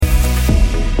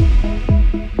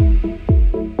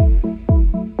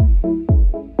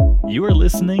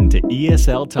listening to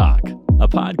ESL Talk, a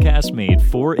podcast made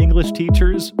for English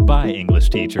teachers by English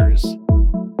teachers.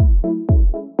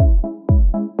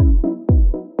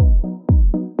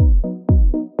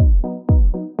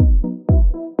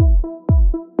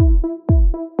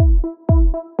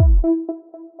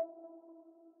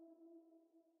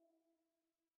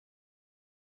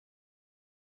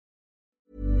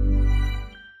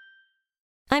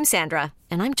 I'm Sandra,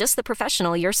 and I'm just the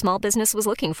professional your small business was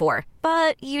looking for.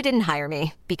 But you didn't hire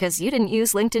me because you didn't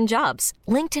use LinkedIn Jobs.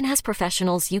 LinkedIn has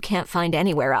professionals you can't find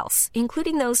anywhere else,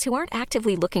 including those who aren't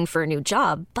actively looking for a new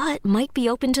job, but might be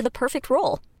open to the perfect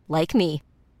role, like me.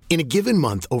 In a given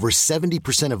month, over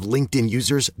 70% of LinkedIn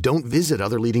users don't visit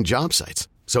other leading job sites.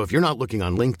 So if you're not looking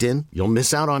on LinkedIn, you'll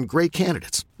miss out on great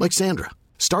candidates like Sandra.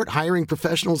 Start hiring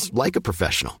professionals like a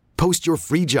professional. Post your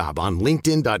free job on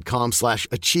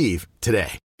linkedin.com/achieve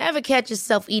today. Ever catch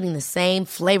yourself eating the same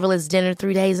flavorless dinner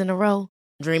 3 days in a row?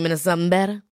 Dreaming of something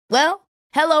better? Well,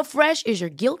 HelloFresh is your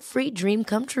guilt-free dream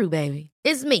come true, baby.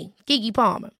 It's me, Keke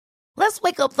Palmer. Let's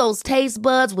wake up those taste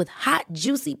buds with hot,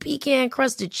 juicy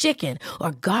pecan-crusted chicken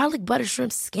or garlic butter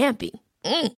shrimp scampi.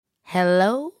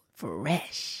 Hello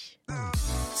Fresh.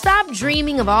 Stop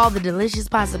dreaming of all the delicious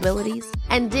possibilities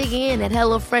and dig in at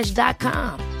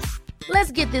HelloFresh.com.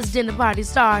 Let's get this dinner party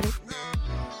started.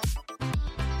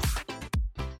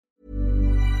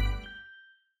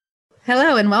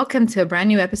 Hello and welcome to a brand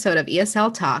new episode of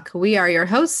ESL Talk. We are your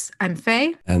hosts. I'm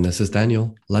Faye. And this is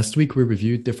Daniel. Last week, we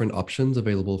reviewed different options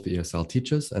available for ESL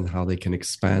teachers and how they can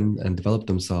expand and develop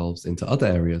themselves into other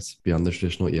areas beyond the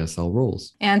traditional ESL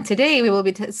roles. And today we will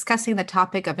be discussing the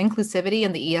topic of inclusivity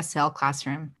in the ESL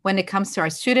classroom. When it comes to our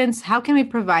students, how can we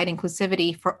provide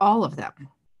inclusivity for all of them?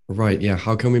 Right, yeah.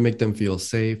 How can we make them feel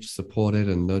safe, supported,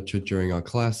 and nurtured during our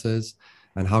classes?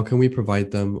 And how can we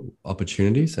provide them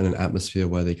opportunities and an atmosphere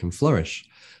where they can flourish?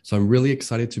 So I'm really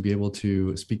excited to be able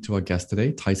to speak to our guest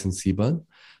today, Tyson Seaburn.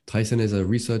 Tyson is a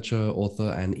researcher,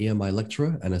 author, and EMI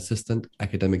lecturer and assistant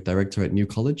academic director at New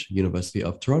College, University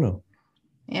of Toronto.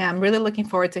 Yeah, I'm really looking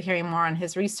forward to hearing more on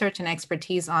his research and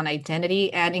expertise on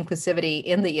identity and inclusivity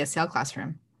in the ESL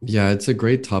classroom. Yeah, it's a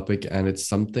great topic, and it's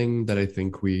something that I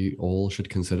think we all should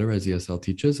consider as ESL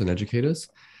teachers and educators.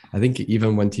 I think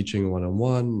even when teaching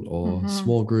one-on-one or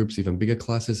small groups, even bigger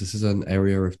classes, this is an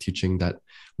area of teaching that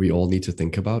we all need to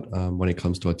think about when it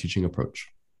comes to our teaching approach.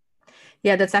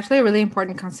 Yeah, that's actually a really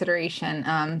important consideration.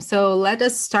 So let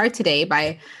us start today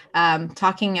by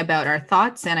talking about our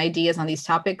thoughts and ideas on these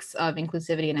topics of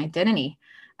inclusivity and identity.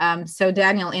 So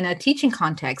Daniel, in a teaching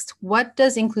context, what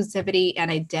does inclusivity and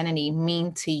identity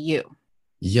mean to you?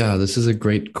 Yeah, this is a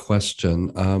great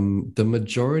question. The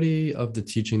majority of the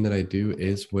teaching that I do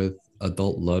is with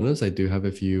adult learners. I do have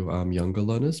a few younger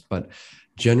learners, but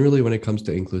generally when it comes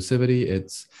to inclusivity,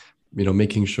 it's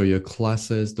making sure your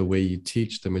classes, the way you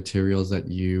teach, the materials that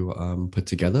you put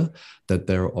together, that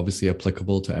they're obviously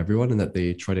applicable to everyone and that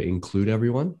they try to include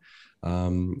everyone.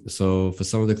 So for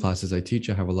some of the classes I teach,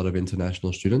 I have a lot of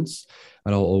international students,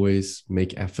 and I'll always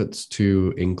make efforts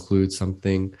to include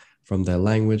something from their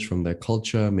language, from their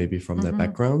culture, maybe from their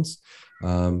backgrounds,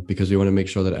 because we want to make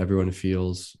sure that everyone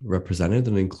feels represented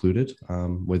and included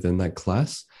within that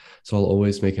class. So I'll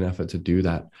always make an effort to do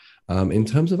that. In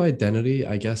terms of identity,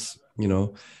 I guess,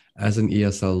 as an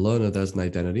ESL learner, there's an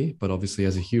identity, but obviously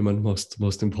as a human,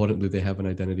 most importantly, they have an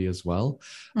identity as well.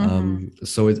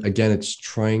 So it's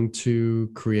trying to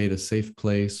create a safe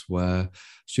place where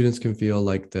students can feel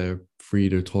like they're free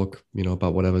to talk,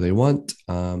 about whatever they want.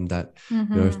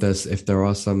 If there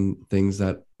are some things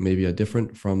that maybe are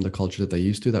different from the culture that they're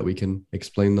used to, that we can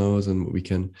explain those and we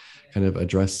can kind of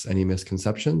address any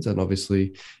misconceptions. And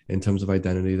obviously, in terms of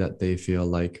identity, that they feel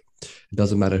like it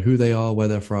doesn't matter who they are, where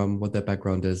they're from, what their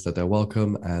background is, that they're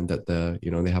welcome and that they're,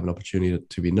 they have an opportunity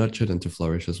to be nurtured and to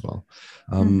flourish as well.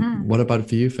 What about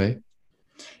for you, Faye?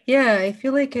 Yeah, I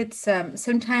feel like it's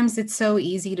sometimes it's so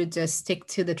easy to just stick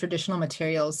to the traditional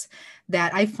materials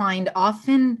that I find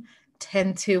often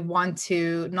tend to want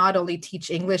to not only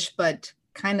teach English, but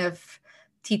kind of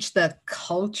teach the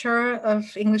culture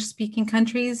of English-speaking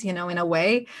countries, in a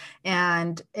way.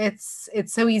 And it's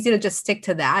so easy to just stick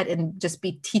to that and just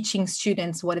be teaching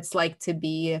students what it's like to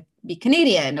be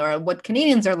Canadian, or what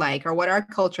Canadians are like, or what our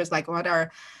culture is like, what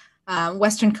our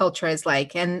Western culture is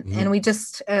like. And we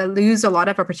just lose a lot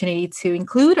of opportunity to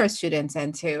include our students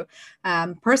and to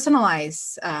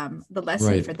personalize the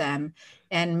lesson for them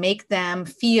and make them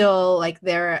feel like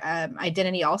their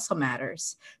identity also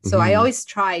matters. So I always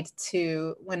tried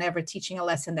to, whenever teaching a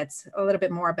lesson that's a little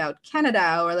bit more about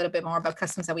Canada or a little bit more about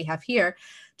customs that we have here,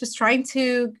 just trying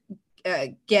to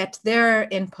get their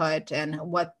input and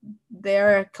what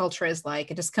their culture is like,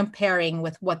 and just comparing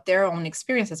with what their own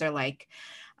experiences are like.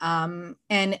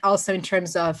 And also in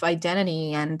terms of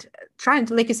identity and trying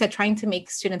to, like you said, trying to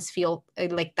make students feel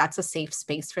like that's a safe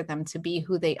space for them to be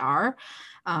who they are.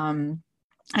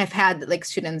 I've had like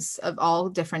students of all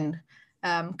different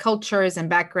cultures and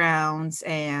backgrounds,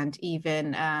 and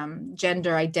even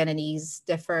gender identities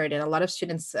differed. And a lot of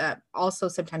students also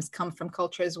sometimes come from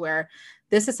cultures where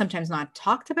this is sometimes not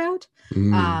talked about.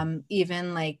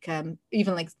 Even like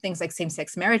things like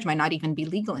same-sex marriage might not even be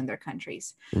legal in their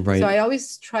countries. Right. So I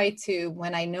always try to,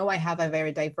 when I know I have a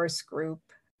very diverse group,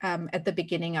 at the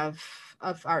beginning of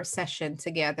our session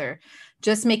together,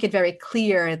 just make it very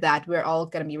clear that we're all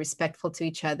going to be respectful to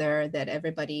each other, that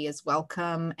everybody is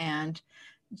welcome, and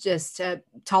just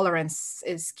tolerance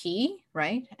is key,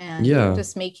 right? And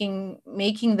just making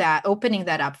that, opening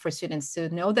that up for students to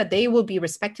know that they will be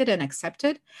respected and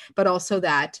accepted, but also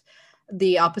that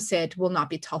the opposite will not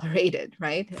be tolerated,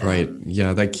 right? Right.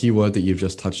 Yeah, that key word that you've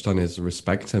just touched on is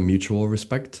respect and mutual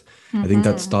respect. I think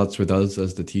that starts with us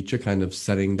as the teacher, kind of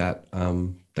setting that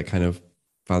that kind of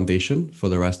foundation for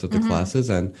the rest of the classes,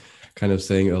 and kind of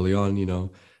saying early on, you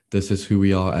know, this is who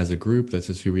we are as a group, this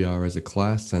is who we are as a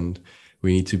class, and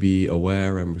we need to be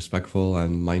aware and respectful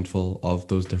and mindful of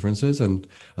those differences. And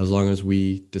as long as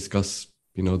we discuss,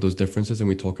 you know, those differences and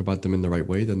we talk about them in the right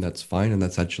way, then that's fine. And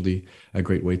that's actually a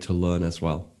great way to learn as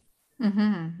well.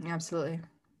 Absolutely.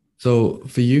 So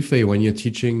for you, Faye, when you're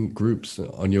teaching groups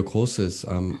on your courses,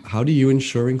 how do you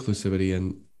ensure inclusivity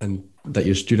and that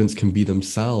your students can be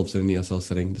themselves in an ESL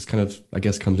setting? This kind of, I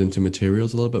guess, comes into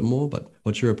materials a little bit more, but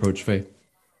what's your approach, Faye?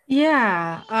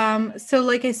 Yeah. So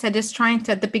like I said, just trying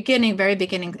to, at the beginning, very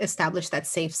beginning, establish that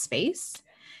safe space,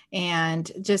 and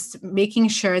just making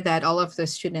sure that all of the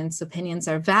students' opinions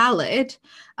are valid.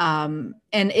 And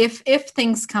if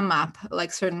things come up,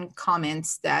 like certain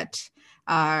comments that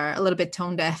are a little bit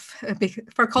tone deaf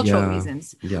for cultural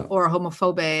reasons, or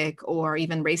homophobic or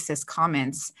even racist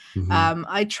comments,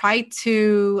 I try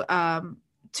to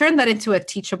turn that into a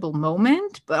teachable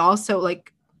moment, but also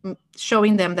like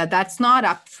showing them that that's not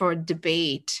up for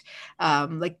debate.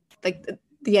 Like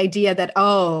the idea that,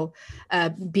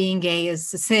 being gay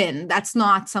is a sin, that's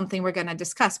not something we're going to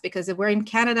discuss, because if we're in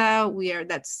Canada,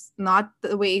 that's not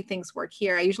the way things work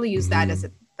here. I usually use that as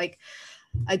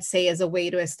I'd say as a way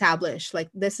to establish, like,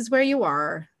 this is where you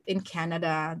are in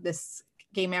Canada. This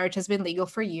gay marriage has been legal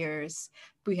for years.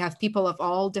 We have people of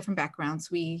all different backgrounds.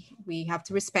 We have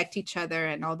to respect each other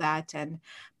and all that.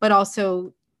 But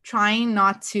also trying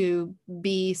not to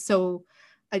be so,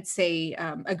 I'd say,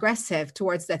 aggressive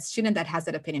towards that student that has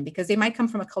that opinion, because they might come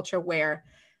from a culture where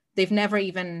they've never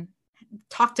even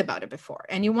talked about it before,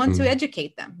 and you want to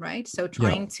educate them, right? So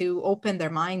trying to open their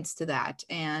minds to that,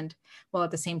 and while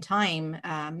at the same time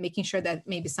making sure that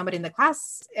maybe somebody in the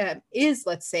class is,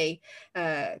 let's say,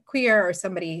 queer, or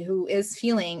somebody who is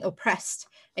feeling oppressed,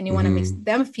 and you want to make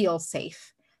them feel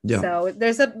safe. So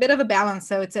there's a bit of a balance.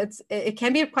 So it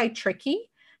can be quite tricky,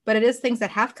 but it is things that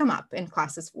have come up in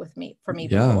classes for me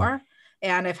before.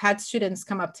 And I've had students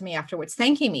come up to me afterwards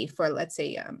thanking me for, let's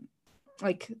say,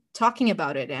 like talking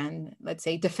about it and, let's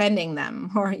say, defending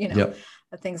them, or,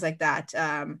 things like that.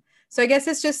 So I guess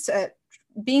it's just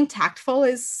being tactful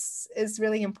is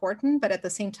really important, but at the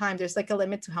same time, there's like a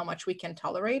limit to how much we can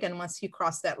tolerate. And once you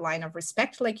cross that line of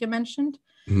respect, like you mentioned,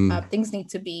 things need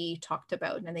to be talked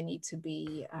about, and they need to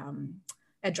be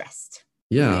addressed.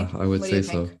 Yeah, right? I would say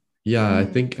so. Yeah, I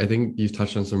think you've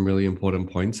touched on some really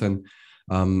important points. And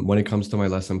when it comes to my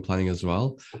lesson planning as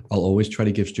well, I'll always try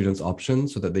to give students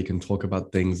options so that they can talk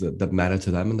about things that matter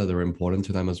to them and that are important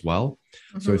to them as well.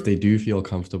 So if they do feel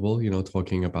comfortable,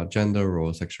 talking about gender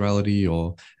or sexuality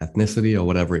or ethnicity or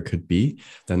whatever it could be,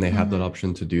 then they have that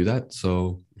option to do that.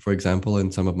 So for example,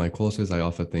 in some of my courses, I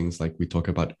offer things like, we talk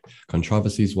about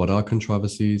controversies. What are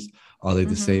controversies? Are they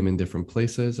the same in different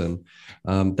places? And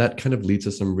that kind of leads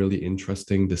to some really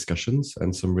interesting discussions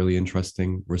and some really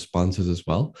interesting responses as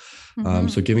well.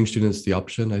 So giving students the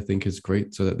option, I think, is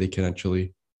great, so that they can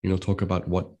actually, talk about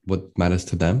what matters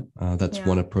to them. That's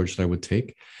one approach that I would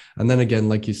take. And then again,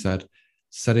 like you said,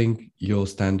 setting your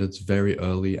standards very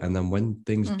early. And then when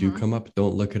things do come up,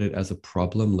 don't look at it as a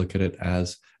problem, look at it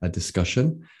as a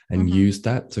discussion, and use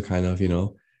that to kind of,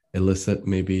 elicit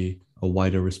maybe a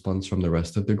wider response from the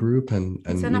rest of the group. And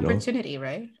it's an opportunity,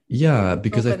 right? Yeah,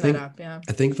 because I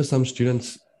think for some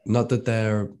students, not that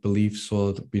their beliefs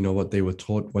or, what they were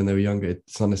taught when they were younger,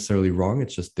 it's not necessarily wrong,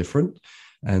 it's just different.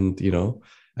 And,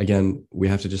 again, we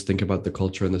have to just think about the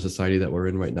culture and the society that we're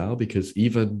in right now, because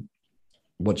even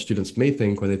what students may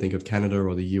think when they think of Canada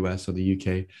or the US or the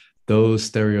UK those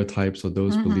stereotypes or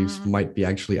those beliefs might be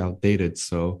actually outdated.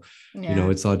 So,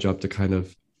 it's our job to kind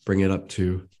of bring it up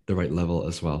to the right level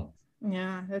as well.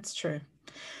 Yeah, that's true.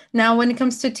 Now, when it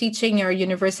comes to teaching your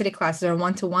university classes or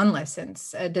one-to-one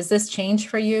lessons, does this change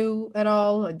for you at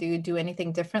all? Or do you do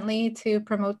anything differently to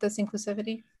promote this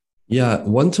inclusivity? Yeah,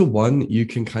 one-to-one, you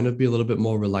can kind of be a little bit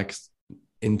more relaxed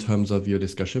in terms of your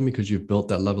discussion because you've built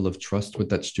that level of trust with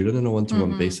that student on a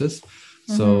one-to-one basis.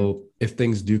 So if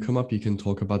things do come up, you can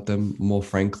talk about them more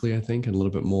frankly, I think, and a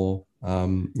little bit more,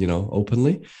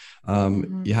 openly.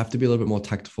 You have to be a little bit more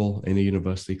tactful in a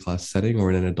university class setting or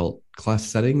in an adult class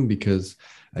setting because,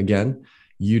 again,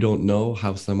 you don't know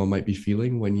how someone might be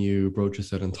feeling when you broach a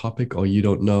certain topic, or you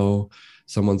don't know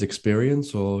someone's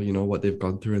experience or, what they've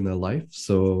gone through in their life.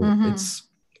 So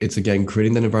it's again,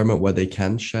 creating an environment where they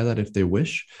can share that if they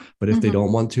wish, but if they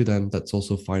don't want to, then that's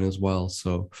also fine as well.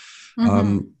 So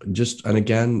and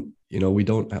again, we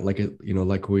don't like it,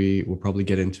 like we will probably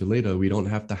get into later, we don't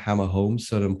have to hammer home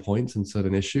certain points and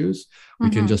certain issues. We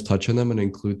can just touch on them and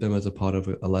include them as a part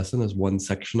of a lesson, as one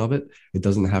section of it. It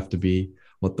doesn't have to be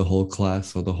what the whole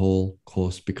class or the whole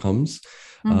course becomes.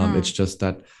 It's just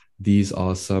that these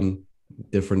are some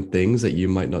different things that you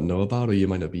might not know about, or you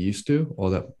might not be used to, or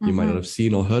that you might not have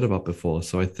seen or heard about before.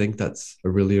 So I think that's a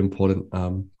really important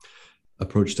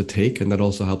approach to take, and that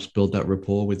also helps build that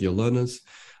rapport with your learners,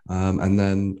 and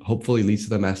then hopefully leads to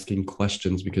them asking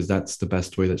questions, because that's the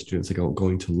best way that students are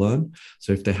going to learn.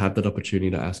 So if they have that opportunity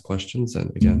to ask questions,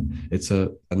 and again, it's a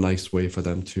nice way for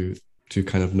them to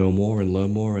kind of know more and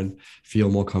learn more and feel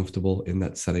more comfortable in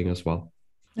that setting as well.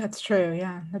 That's true.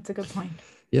 Yeah, that's a good point.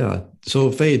 Yeah.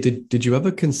 So Faye, did you ever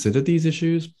consider these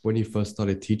issues when you first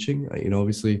started teaching?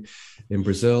 Obviously in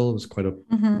Brazil, it was quite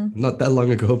not that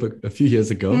long ago, but a few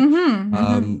years ago.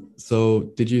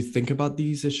 So did you think about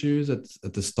these issues at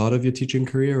the start of your teaching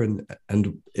career?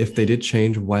 And if they did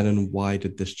change, when and why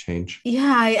did this change?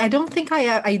 Yeah, I don't think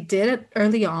I did it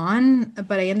early on,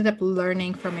 but I ended up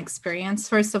learning from experience.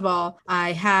 First of all,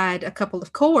 I had a couple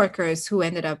of coworkers who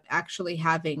ended up actually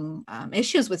having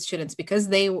issues with students because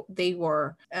they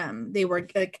were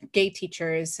gay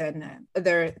teachers and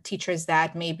other teachers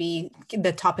that maybe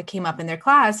the topic came up in their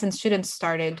class and students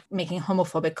started making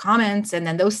homophobic comments. And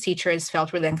then those teachers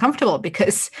felt really uncomfortable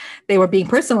because they were being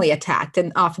personally attacked.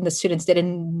 And often the students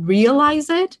didn't realize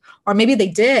it, or maybe they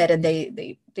did and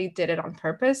they did it on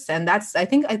purpose. And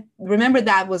I remember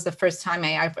that was the first time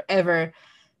I've ever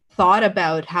thought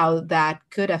about how that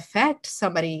could affect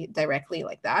somebody directly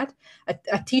like that.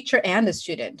 A teacher and a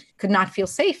student could not feel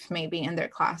safe maybe in their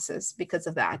classes because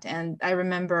of that. And I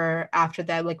remember after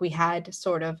that, like we had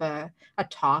sort of a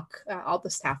talk, all the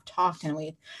staff talked, and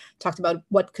we talked about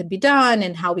what could be done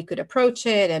and how we could approach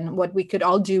it and what we could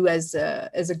all do as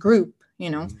a group,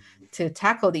 to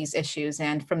tackle these issues.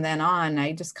 And from then on,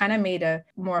 I just kind of made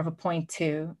more of a point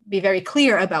to be very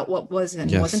clear about what was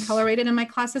and wasn't tolerated in my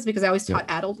classes, because I always taught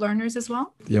adult learners as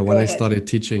well. Yeah, when I started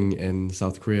teaching in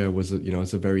South Korea,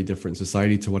 it's a very different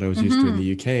society to what I was used to in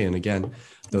the UK. And again,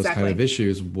 those kind of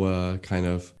issues were kind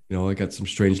of, I got some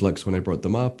strange looks when I brought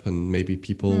them up, and maybe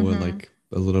people were like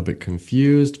a little bit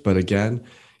confused. But again,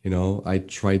 I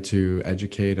tried to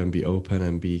educate and be open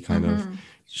and be kind of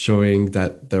showing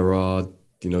that there are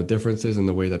differences in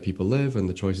the way that people live and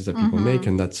the choices that people make,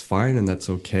 and that's fine and that's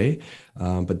okay.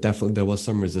 But definitely there was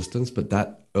some resistance, but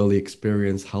that early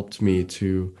experience helped me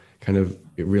to kind of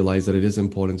realize that it is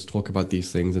important to talk about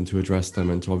these things and to address them,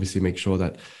 and to obviously make sure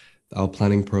that our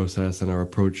planning process and our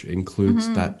approach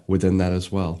includes that within that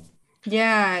as well.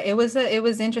 Yeah, it was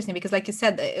interesting because, like you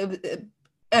said,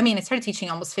 I started teaching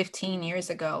almost 15 years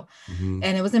ago, and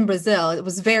it was in Brazil. It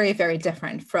was very, very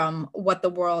different from what the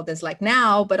world is like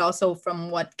now, but also from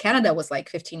what Canada was like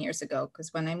 15 years ago.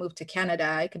 Because when I moved to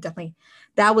Canada,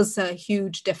 that was a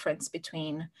huge difference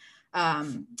between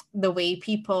the way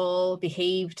people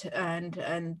behaved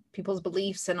and people's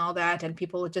beliefs and all that, and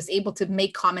people were just able to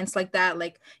make comments like that.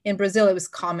 Like in Brazil, it was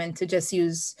common to just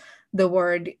use the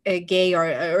word gay or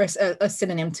a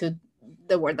synonym to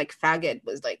the word like faggot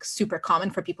was like super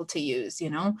common for people to use,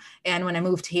 And when I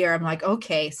moved here, I'm like,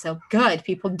 okay, so good.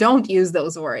 People don't use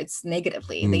those words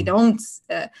negatively. They don't.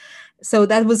 So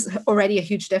that was already a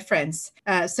huge difference.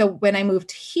 So when I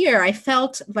moved here, I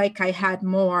felt like I had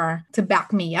more to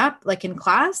back me up. Like in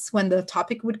class, when the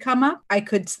topic would come up, I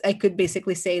could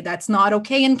basically say that's not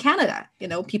okay in Canada.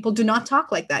 People do not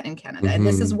talk like that in Canada, and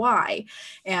this is why.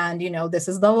 And this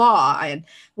is the law. And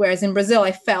whereas in Brazil,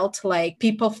 I felt like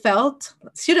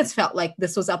students felt like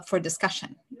this was up for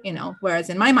discussion. Whereas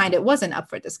in my mind, it wasn't up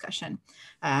for discussion.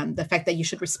 The fact that you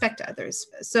should respect others.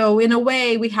 So in a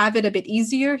way, we have it a bit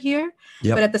easier here.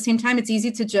 Yep. But at the same time, it's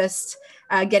easy to just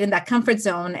get in that comfort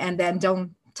zone and then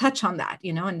don't touch on that,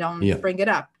 and don't bring it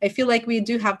up. I feel like we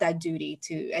do have that duty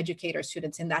to educate our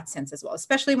students in that sense as well,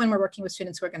 especially when we're working with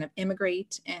students who are going to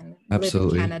immigrate and live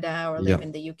in Canada or live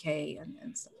in the UK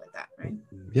and stuff like that, right?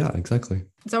 Yeah, exactly.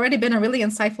 It's already been a really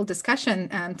insightful discussion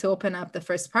to open up the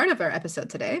first part of our episode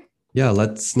today. Yeah,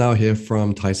 let's now hear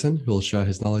from Tyson, who will share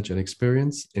his knowledge and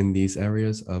experience in these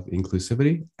areas of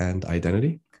inclusivity and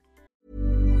identity.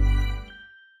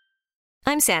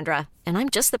 I'm Sandra, and I'm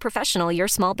just the professional your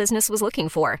small business was looking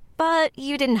for. But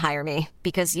you didn't hire me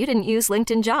because you didn't use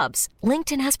LinkedIn Jobs.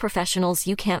 LinkedIn has professionals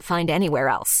you can't find anywhere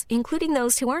else, including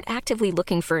those who aren't actively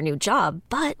looking for a new job,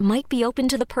 but might be open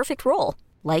to the perfect role,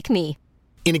 like me.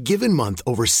 In a given month,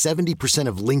 over 70%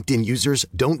 of LinkedIn users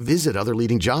don't visit other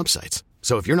leading job sites.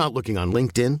 So if you're not looking on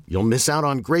LinkedIn, you'll miss out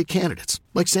on great candidates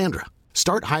like Sandra.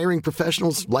 Start hiring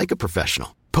professionals like a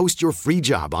professional. Post your free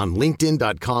job on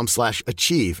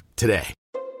linkedin.com/achieve today.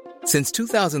 Since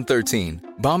 2013,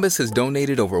 Bombas has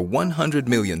donated over 100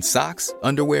 million socks,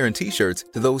 underwear, and T-shirts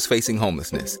to those facing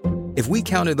homelessness. If we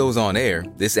counted those on air,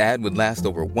 this ad would last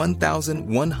over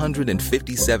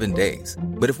 1,157 days.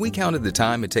 But if we counted the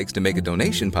time it takes to make a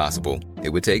donation possible, it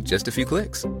would take just a few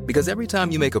clicks. Because every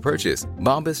time you make a purchase,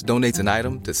 Bombas donates an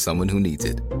item to someone who needs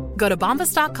it. Go to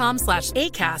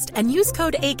bombas.com/ACAST and use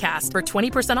code ACAST for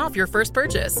 20% off your first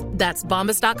purchase. That's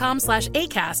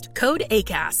bombas.com/ACAST, code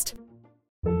ACAST.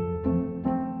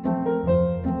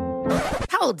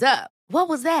 Hold up. What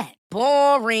was that?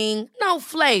 Boring. No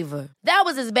flavor. That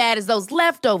was as bad as those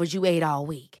leftovers you ate all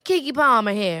week. Keke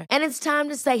Palmer here, and it's time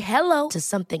to say hello to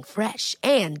something fresh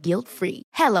and guilt-free.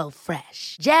 Hello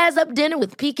Fresh. Jazz up dinner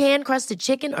with pecan-crusted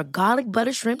chicken or garlic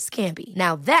butter shrimp scampi.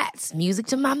 Now that's music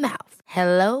to my mouth.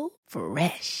 Hello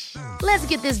Fresh. Let's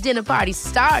get this dinner party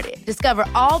started. Discover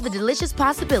all the delicious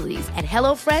possibilities at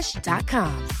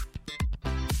hellofresh.com.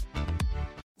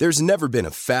 There's never been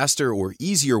a faster or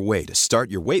easier way to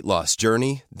start your weight loss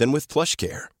journey than with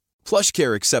PlushCare.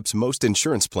 PlushCare accepts most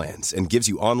insurance plans and gives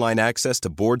you online access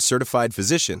to board-certified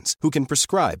physicians who can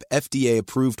prescribe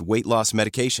FDA-approved weight loss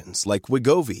medications like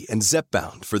Wegovy and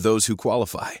Zepbound for those who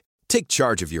qualify. Take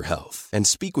charge of your health and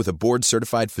speak with a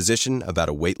board-certified physician about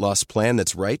a weight loss plan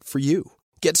that's right for you.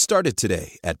 Get started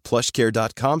today at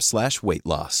plushcare.com/weight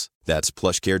loss. That's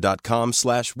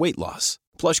plushcare.com/weight loss.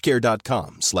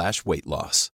 plushcare.com/weight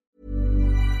loss.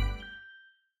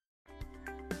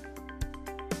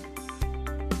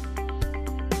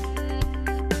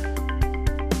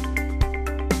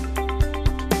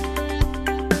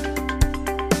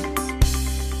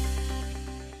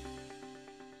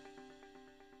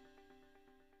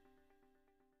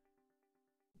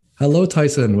 Hello,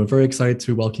 Tyson. We're very excited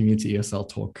to welcome you to ESL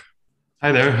Talk.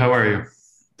 Hi there. How are you?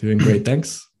 Doing great.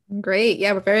 Thanks. Great.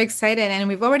 Yeah, we're very excited. And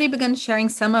we've already begun sharing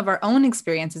some of our own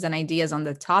experiences and ideas on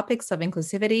the topics of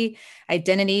inclusivity,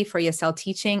 identity for ESL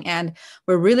teaching. And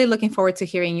we're really looking forward to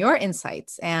hearing your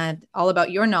insights and all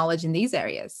about your knowledge in these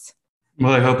areas.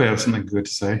 Well, I hope I have something good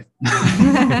to say.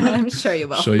 I'm sure you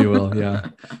will. Sure you will, yeah.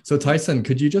 So Tyson,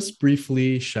 could you just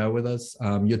briefly share with us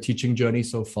your teaching journey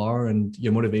so far and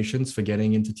your motivations for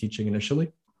getting into teaching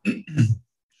initially?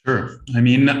 Sure. I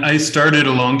mean, I started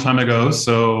a long time ago.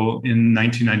 So in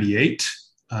 1998,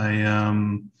 I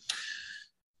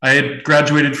had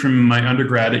graduated from my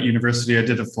undergrad at university. I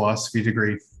did a philosophy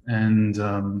degree, and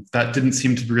that didn't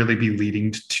seem to really be leading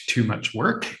to too much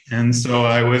work. And so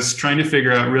I was trying to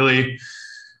figure out really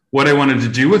what I wanted to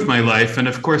do with my life. And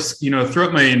of course,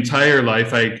 throughout my entire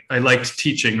life, I liked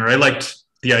teaching, or I liked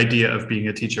the idea of being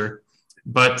a teacher.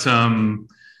 But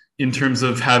in terms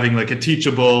of having like a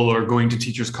teachable or going to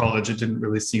teachers college, it didn't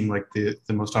really seem like the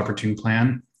most opportune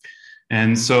plan.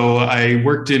 And so I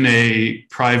worked in a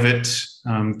private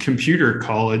computer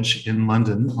college in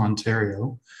London,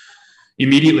 Ontario,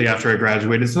 immediately after I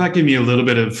graduated. So that gave me a little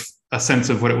bit of a sense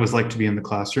of what it was like to be in the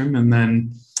classroom. And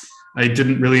then I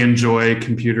didn't really enjoy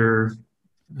computer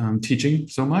teaching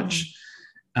so much.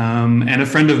 And a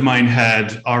friend of mine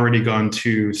had already gone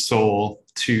to Seoul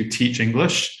to teach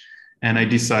English, and I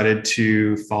decided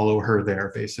to follow her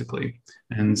there, basically.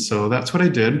 And so that's what I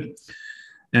did.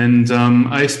 And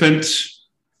I spent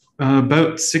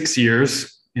about 6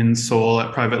 years in Seoul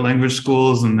at private language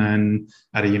schools, and then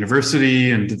at a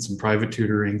university, and did some private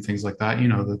tutoring, things like that,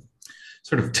 the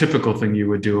sort of typical thing you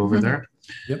would do over there.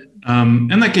 Yep.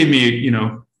 And that gave me,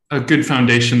 a good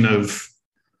foundation of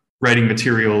writing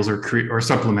materials or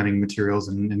supplementing materials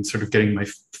and sort of getting my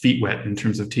feet wet in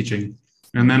terms of teaching.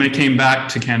 And then I came back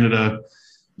to Canada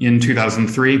in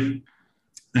 2003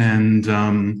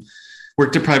 and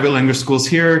worked at private language schools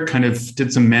here, kind of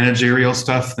did some managerial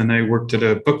stuff. Then I worked at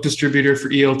a book distributor for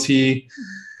ELT.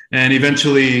 and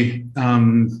eventually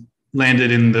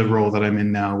landed in the role that I'm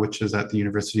in now, which is at the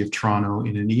University of Toronto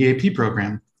in an EAP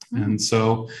program. And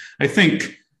so I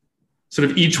think sort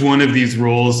of each one of these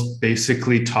roles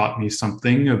basically taught me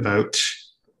something about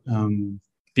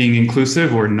being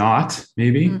inclusive or not,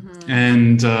 maybe,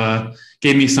 and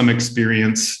gave me some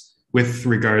experience with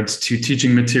regards to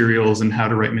teaching materials and how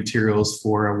to write materials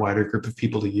for a wider group of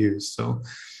people to use. So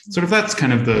sort of that's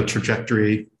kind of the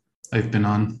trajectory I've been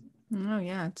on. Oh,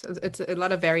 yeah. It's a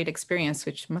lot of varied experience,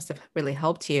 which must have really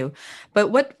helped you. But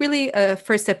what really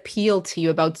first appealed to you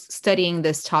about studying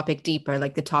this topic deeper,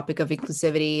 like the topic of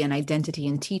inclusivity and identity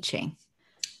in teaching?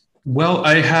 Well,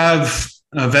 I have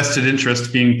a vested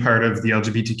interest being part of the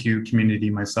LGBTQ community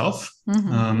myself.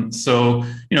 So,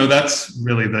 that's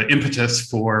really the impetus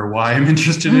for why I'm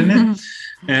interested in it.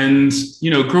 And,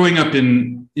 growing up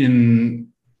in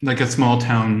like a small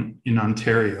town in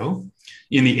Ontario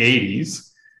in the 80s,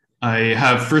 I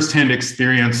have firsthand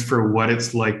experience for what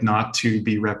it's like not to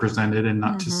be represented and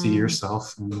not to see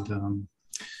yourself, and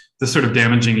the sort of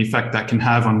damaging effect that can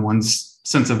have on one's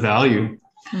sense of value.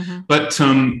 But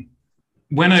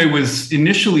when I was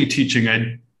initially teaching,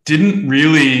 I didn't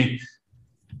really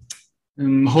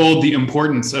hold the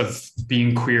importance of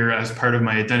being queer as part of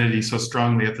my identity so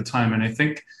strongly at the time. And I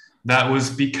think that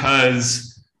was because,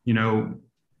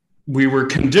 we were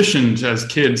conditioned as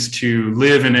kids to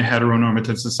live in a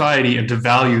heteronormative society and to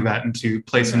value that and to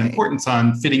place an importance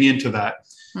on fitting into that.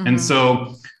 And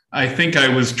so I think I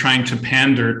was trying to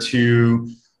pander to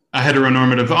a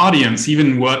heteronormative audience,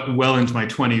 even well into my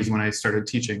 20s when I started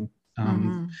teaching.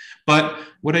 But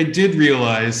what I did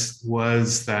realize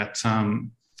was that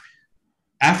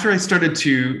after I started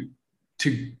to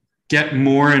get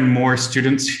more and more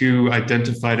students who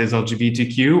identified as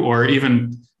LGBTQ, or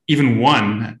even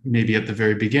one, maybe at the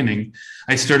very beginning,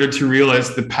 I started to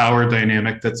realize the power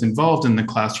dynamic that's involved in the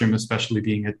classroom, especially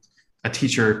being a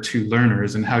teacher to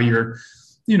learners, and how you're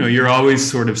always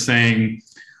sort of saying,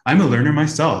 I'm a learner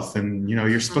myself, and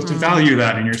you're supposed to value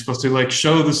that, and you're supposed to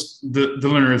show the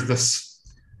learners this.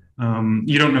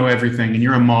 You don't know everything, and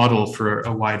you're a model for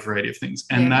a wide variety of things,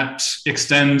 and that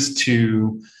extends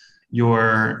to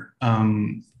your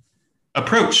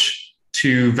approach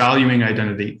to valuing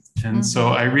identity. And so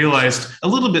I realized a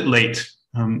little bit late,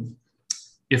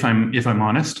 if I'm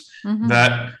honest,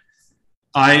 that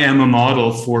I am a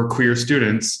model for queer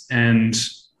students, and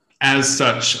as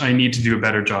such, I need to do a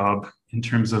better job in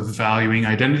terms of valuing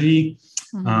identity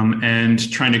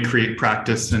and trying to create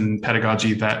practice and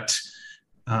pedagogy that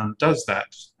does that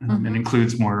and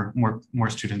includes more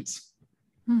students.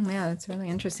 Yeah, that's really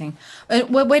interesting.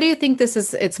 Why do you think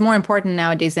it's more important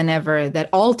nowadays than ever that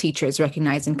all teachers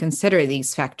recognize and consider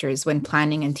these factors when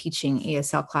planning and teaching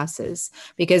ESL classes?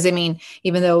 Because,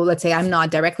 even though, let's say, I'm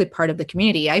not directly part of the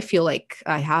community, I feel like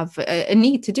I have a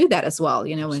need to do that as well,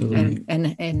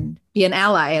 and be an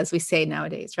ally, as we say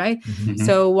nowadays, right?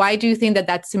 So why do you think that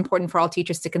that's important for all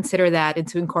teachers to consider that and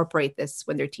to incorporate this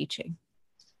when they're teaching?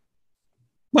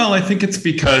 Well, I think it's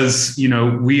because,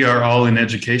 we are all in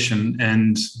education,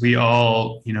 and we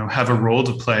all, have a role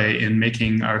to play in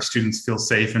making our students feel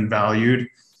safe and valued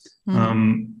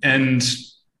and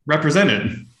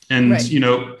represented. And,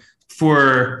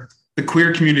 for the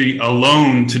queer community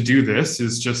alone to do this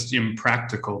is just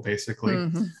impractical,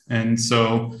 basically. And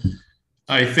so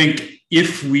I think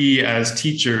if we as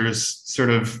teachers sort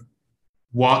of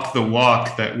walk the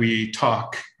walk that we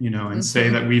talk, and say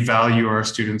that we value our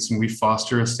students and we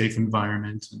foster a safe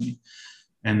environment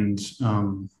and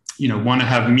want to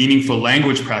have meaningful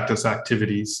language practice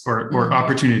activities or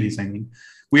opportunities.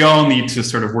 We all need to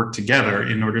sort of work together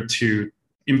in order to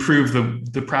improve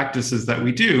the practices that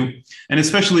we do. And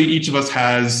especially each of us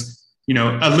has,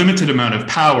 a limited amount of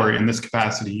power in this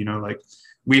capacity,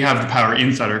 we have the power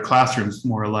inside our classrooms,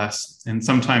 more or less. And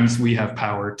sometimes we have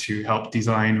power to help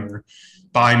design or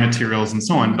buy materials and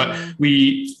so on, but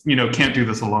we, can't do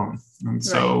this alone. And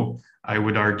so I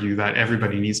would argue that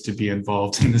everybody needs to be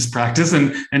involved in this practice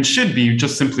and should be,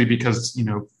 just simply because,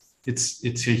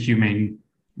 it's a humane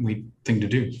thing to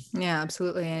do. Yeah,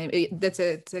 absolutely. And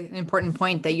it's an important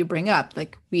point that you bring up.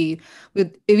 Like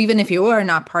even if you are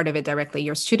not part of it directly,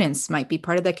 your students might be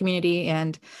part of that community.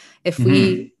 And if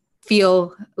we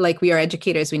feel like we are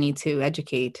educators, we need to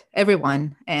educate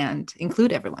everyone and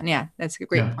include everyone. Yeah, that's a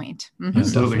great point. Yeah,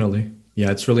 definitely.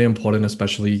 Yeah, it's really important,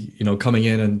 especially, coming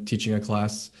in and teaching a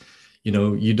class.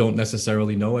 you don't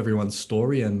necessarily know everyone's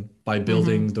story, and by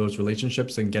building those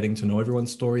relationships and getting to know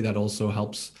everyone's story, that also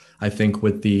helps, I think,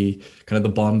 with the kind of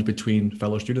the bond between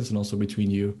fellow students and also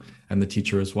between you and the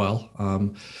teacher as well.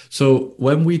 So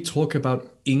when we talk about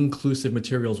inclusive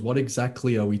materials, what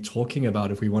exactly are we talking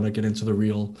about if we want to get into the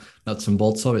real nuts and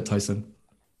bolts of it, Tyson?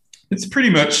 It's pretty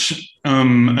much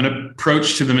an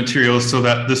approach to the materials so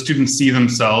that the students see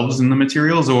themselves in the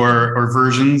materials, or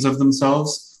versions of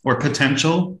themselves, or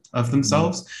potential of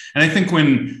themselves. And I think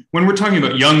when we're talking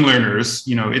about young learners,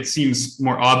 it seems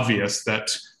more obvious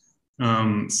that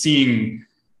seeing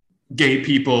gay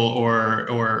people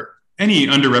or any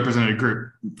underrepresented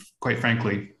group, quite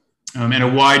frankly, and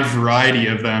a wide variety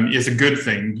of them is a good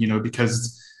thing,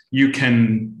 because you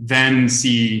can then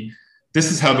see, this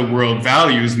is how the world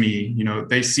values me.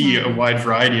 They see a wide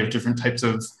variety of different types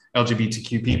of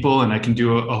LGBTQ people, and I can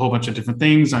do a whole bunch of different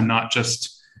things. I'm not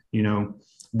just,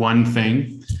 one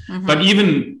thing. But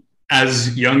even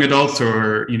as young adults,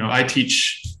 or, I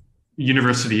teach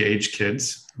university age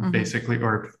kids, basically,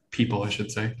 or people, I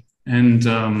should say. And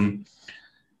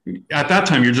at that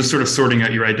time, you're just sort of sorting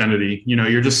out your identity.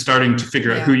 You're just starting to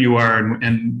figure out who you are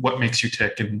and what makes you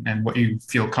tick, and what you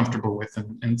feel comfortable with,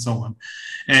 and so on.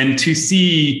 And to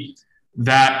see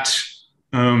that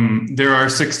there are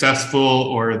successful,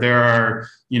 or there are,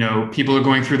 people are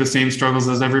going through the same struggles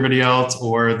as everybody else,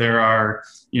 or there are,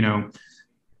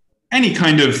 any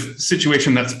kind of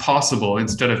situation that's possible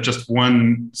instead of just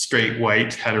one straight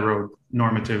white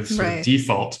heteronormative sort of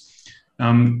default,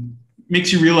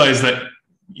 makes you realize that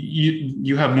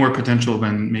you have more potential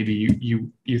than maybe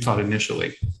you thought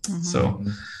initially. So,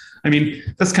 I mean,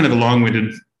 that's kind of a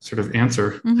long-winded sort of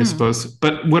answer, I suppose.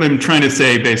 But what I'm trying to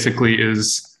say basically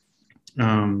is,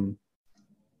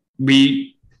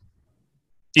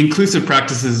 inclusive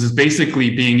practices is basically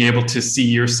being able to see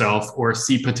yourself, or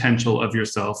see potential of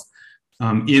yourself,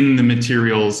 in the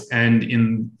materials and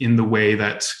in the way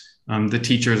that the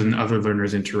teachers and other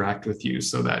learners interact with you,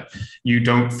 so that you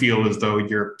don't feel as though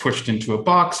you're pushed into a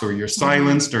box, or you're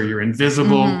silenced, or you're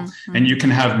invisible, and you can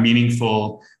have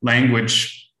meaningful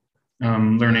language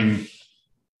learning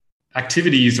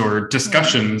activities or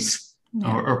discussions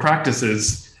or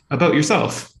practices about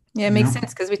yourself. Yeah, it makes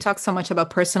sense, because we talk so much about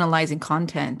personalizing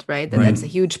content, right? That's a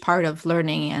huge part of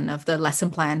learning and of the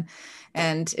lesson plan.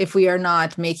 And if we are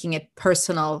not making it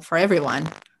personal for everyone,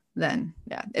 then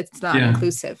it's not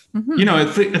inclusive. I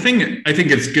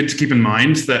think it's good to keep in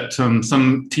mind that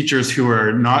some teachers who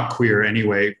are not queer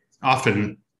anyway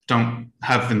often don't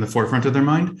have in the forefront of their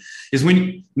mind is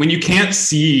when you can't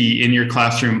see in your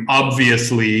classroom,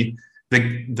 obviously,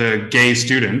 the gay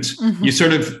student, you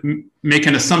sort of make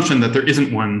an assumption that there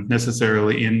isn't one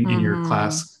necessarily in your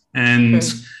class. And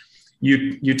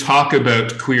you talk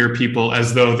about queer people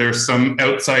as though there's some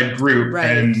outside group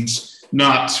and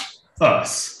not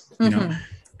us,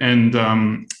 And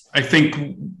I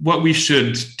think what we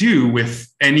should do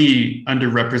with any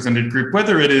underrepresented group,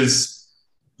 whether it is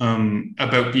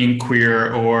about being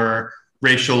queer or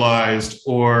racialized,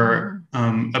 or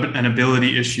an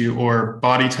ability issue, or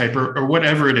body type, or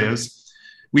whatever it is,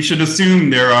 we should assume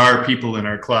there are people in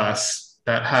our class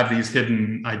that have these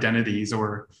hidden identities,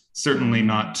 or certainly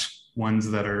not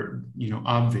ones that are,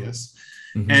 obvious,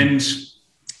 and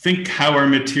think how our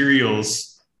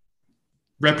materials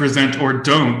represent or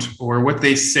don't, or what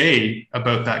they say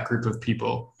about that group of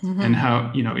people, and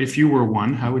how, if you were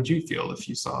one, how would you feel if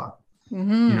you saw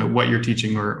what you're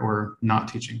teaching or not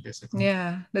teaching, basically.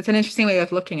 Yeah, that's an interesting way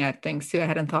of looking at things too. I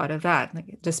hadn't thought of that.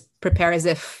 Like, just prepare as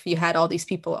if you had all these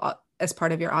people as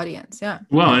part of your audience. Yeah.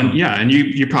 Well, and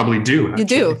you probably do. Actually. You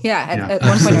do, at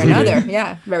one point or another.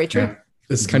 Yeah, very true. Yeah.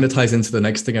 This kind of ties into the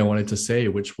next thing I wanted to say,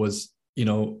 which was,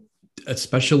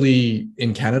 especially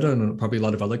in Canada and probably a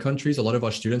lot of other countries, a lot of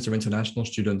our students are international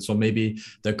students, so maybe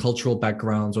their cultural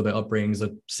backgrounds or their upbringings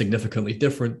are significantly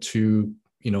different to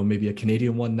maybe a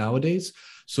Canadian one nowadays.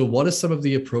 So what are some of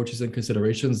the approaches and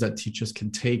considerations that teachers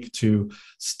can take to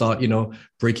start,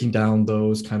 breaking down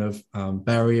those kind of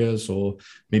barriers, or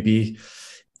maybe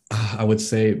I would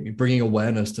say bringing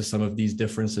awareness to some of these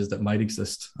differences that might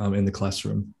exist in the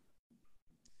classroom?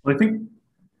 Well, I think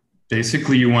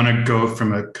basically you want to go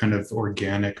from a kind of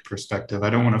organic perspective.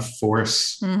 I don't want to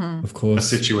force of course, a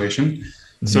situation.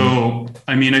 So,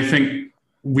 I mean, I think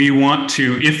we want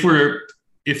to,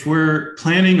 if we're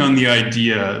planning on the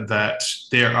idea that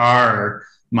there are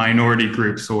minority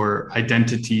groups or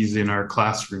identities in our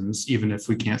classrooms, even if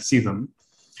we can't see them,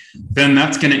 then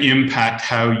that's going to impact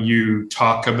how you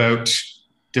talk about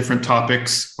different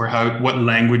topics, or what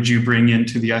language you bring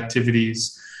into the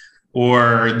activities,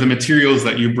 or the materials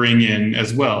that you bring in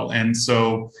as well. And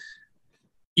so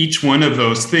each one of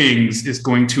those things is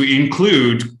going to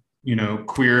include,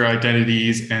 queer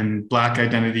identities and Black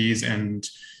identities and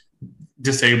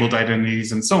disabled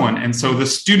identities and so on. And so the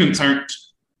students aren't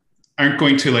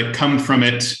going to like come from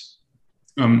it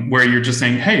where you're just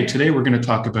saying, hey, today we're going to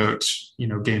talk about,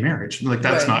 gay marriage. Like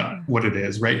that's not what it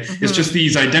is, right? Mm-hmm. It's just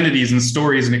these identities and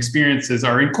stories and experiences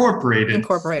are incorporated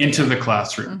into the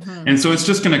classroom. Mm-hmm. And so it's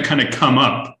just going to kind of come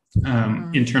up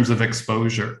in terms of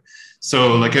exposure.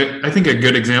 So like, I think a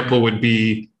good example would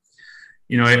be,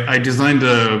 I designed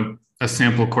a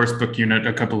sample course book unit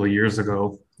a couple of years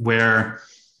ago where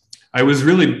I was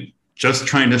really just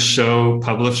trying to show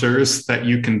publishers that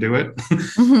you can do it.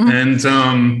 Mm-hmm.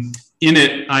 And in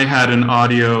it, I had an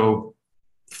audio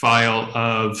file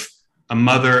of a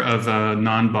mother of a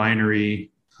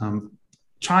non-binary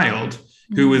child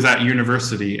who was at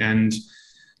university. And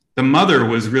the mother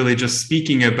was really just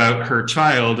speaking about her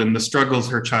child and the struggles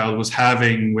her child was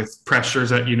having with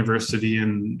pressures at university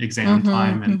and exam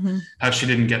time and how she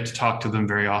didn't get to talk to them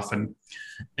very often.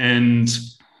 And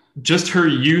just her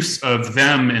use of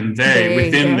them and they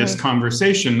within this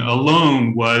conversation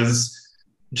alone was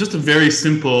just a very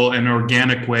simple and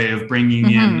organic way of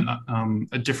bringing in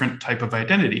a different type of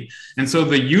identity. And so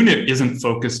the unit isn't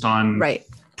focused on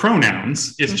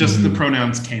pronouns. It's just the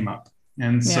pronouns came up.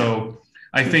 And so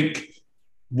I think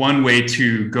one way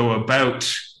to go about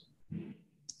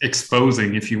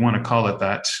exposing, if you want to call it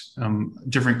that,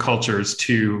 different cultures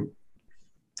to,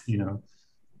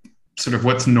 sort of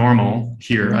what's normal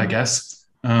here, I guess.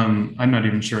 I'm not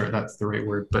even sure if that's the right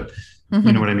word, but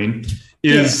you know what I mean,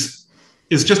 is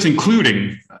just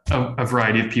including a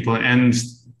variety of people. And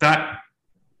that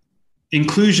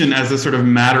inclusion as a sort of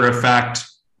matter of fact,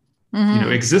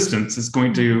 existence is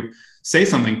going to say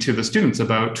something to the students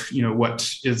about,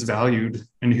 what is valued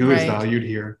and who is valued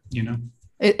here,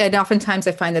 And oftentimes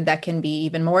I find that can be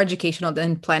even more educational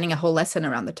than planning a whole lesson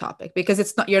around the topic,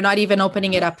 because you're not even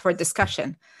opening it up for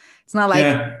discussion. It's not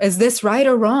like, is this right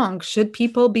or wrong? Should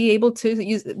people be able to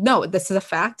use it? No, this is a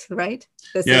fact, right?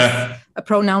 This is a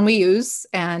pronoun we use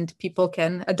and people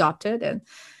can adopt it. And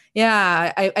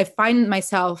I find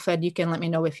myself, and you can let me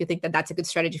know if you think that that's a good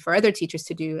strategy for other teachers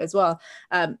to do as well.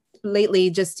 Lately,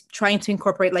 just trying to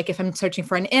incorporate, like if I'm searching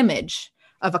for an image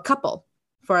of a couple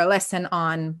for a lesson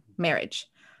on marriage,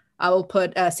 I will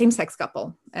put a same-sex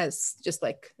couple as just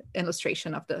like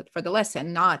illustration for the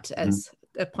lesson, not as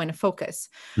a point of focus.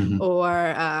 Or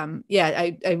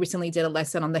I recently did a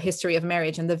lesson on the history of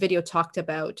marriage, and the video talked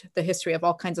about the history of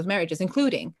all kinds of marriages,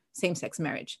 including same-sex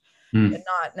marriage, but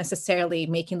not necessarily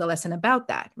making the lesson about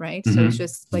that, right? So it's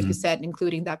just like you said,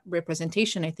 including that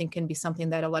representation, I think can be something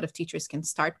that a lot of teachers can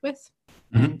start with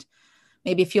and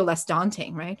maybe feel less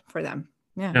daunting, right, for them.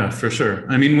 Yeah, for sure.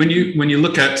 I mean, when you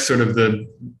look at sort of the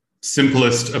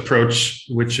simplest approach,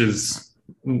 which is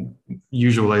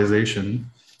usualization,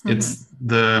 it's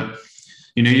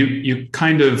you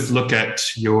kind of look at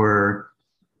your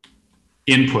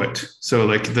input. So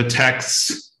like the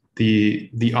text,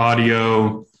 the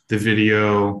audio, the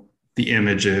video, the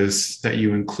images that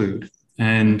you include.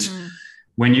 And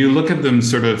when you look at them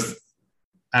sort of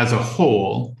as a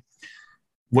whole,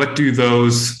 what do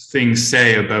those things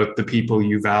say about the people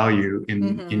you value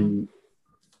in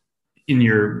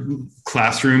your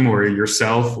classroom or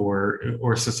yourself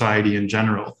or society in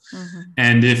general?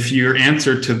 And if your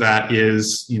answer to that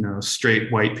is, straight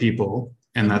white people,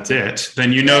 and that's it,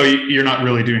 then you're not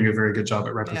really doing a very good job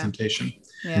at representation.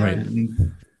 Right.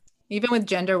 Even with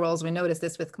gender roles, we notice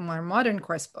this with more modern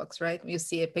course books, right? You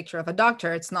see a picture of a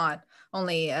doctor, it's not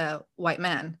only a white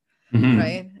man,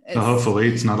 right? Hopefully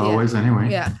it's not always anyway.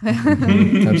 Yeah.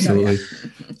 Absolutely.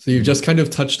 So you've just kind of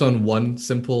touched on one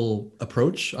simple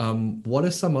approach. What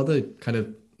are some other kind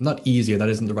of, not easier, that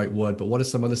isn't the right word, but what are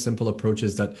some other simple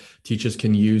approaches that teachers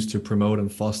can use to promote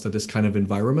and foster this kind of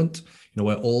environment,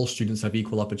 where all students have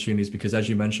equal opportunities? Because as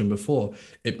you mentioned before,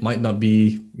 it might not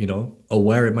be,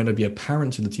 aware, it might not be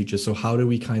apparent to the teacher. So how do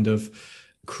we kind of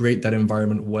create that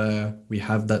environment where we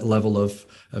have that level of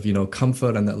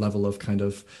comfort and that level of kind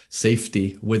of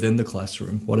safety within the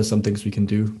classroom? What are some things we can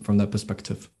do from that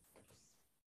perspective?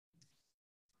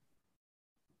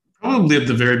 Probably at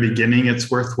the very beginning,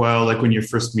 it's worthwhile, like when you're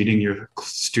first meeting your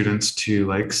students, to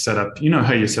like set up,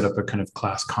 how you set up a kind of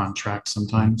class contract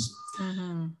sometimes.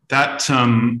 That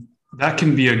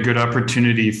can be a good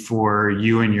opportunity for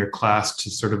you and your class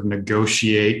to sort of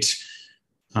negotiate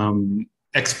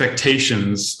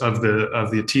expectations of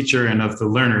the teacher and of the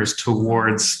learners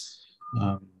towards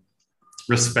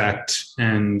respect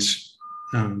and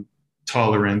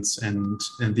tolerance and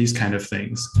these kind of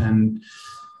things. And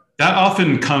that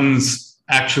often comes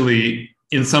actually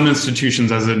in some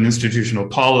institutions as an institutional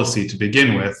policy to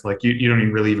begin with, like you don't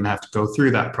even really have to go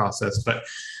through that process. But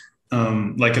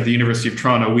like at the University of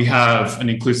Toronto, we have an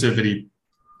inclusivity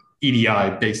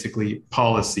EDI basically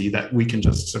policy that we can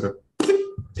just sort of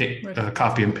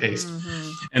copy and paste.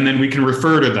 And then we can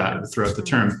refer to that throughout the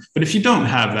term. But if you don't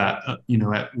have that,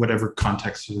 at whatever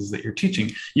context it is that you're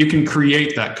teaching, you can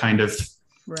create that kind of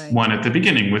one at the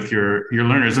beginning with your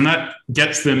learners. And that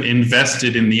gets them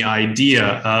invested in the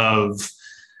idea of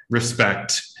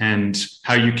respect and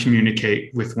how you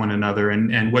communicate with one another.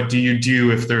 And what do you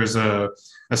do if there's a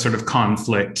sort of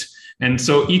conflict? And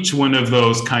so each one of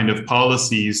those kind of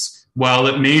policies, while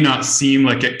it may not seem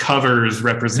like it covers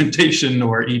representation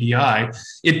or EDI,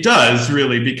 it does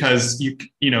really, because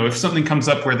if something comes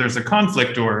up where there's a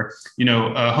conflict or a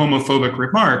homophobic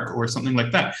remark or something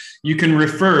like that, you can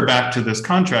refer back to this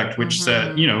contract which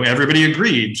said everybody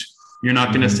agreed you're not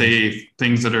going to say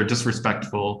things that are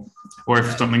disrespectful, or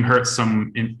if something hurts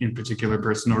some in particular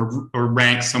person or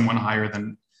ranks someone higher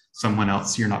than someone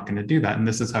else, you're not going to do that. And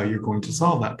this is how you're going to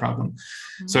solve that problem.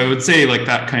 So I would say like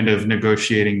that kind of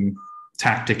negotiating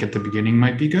tactic at the beginning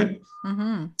might be good.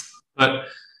 But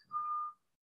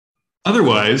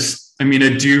otherwise, I mean,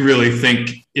 I do really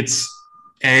think it's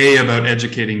about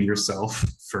educating yourself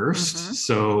first.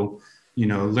 So,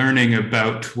 learning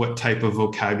about what type of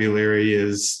vocabulary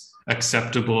is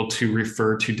acceptable to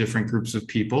refer to different groups of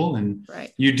people. And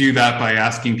you do that by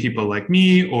asking people like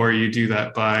me, or you do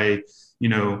that by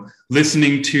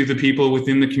listening to the people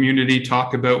within the community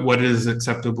talk about what is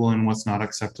acceptable and what's not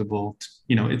acceptable.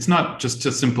 It's not just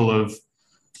as simple of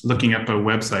looking up a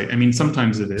website. I mean,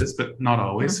 sometimes it is, but not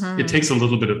always. It takes a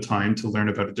little bit of time to learn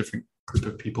about a different group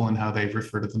of people and how they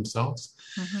refer to themselves.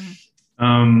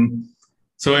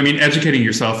 So, I mean, educating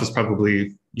yourself is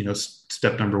probably,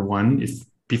 step number one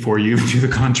before you do the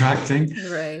contract thing.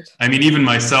 Right. I mean, even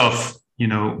myself,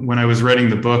 when I was writing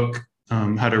the book,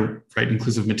 how to write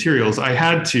inclusive materials, I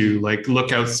had to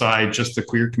look outside just the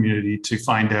queer community to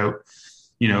find out,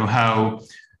 how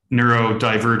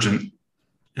neurodivergent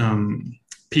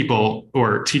people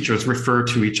or teachers refer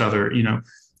to each other,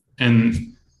 and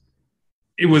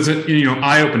it was,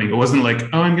 eye-opening. It wasn't like,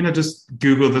 oh, I'm going to just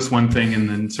Google this one thing and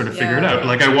then sort of figure it out.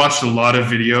 Like I watched a lot of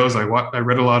videos. I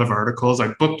read a lot of articles. I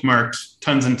bookmarked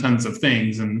tons and tons of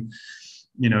things. And,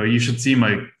 you should see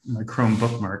my Chrome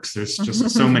bookmarks. There's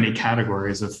just so many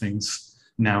categories of things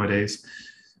nowadays.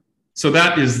 So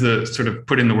that is the sort of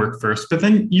put in the work first. But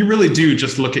then you really do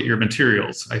just look at your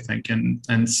materials, I think,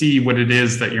 and see what it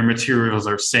is that your materials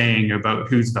are saying about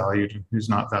who's valued and who's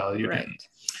not valued,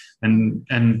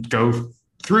 and go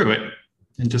through it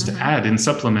and just add and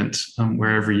supplement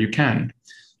wherever you can.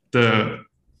 The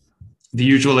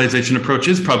usualization approach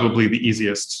is probably the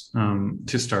easiest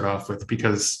to start off with,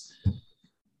 because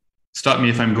stop me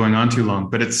if I'm going on too long,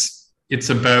 but it's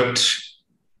about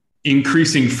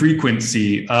increasing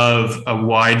frequency of a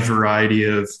wide variety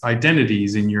of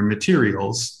identities in your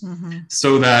materials,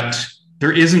 so that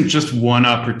there isn't just one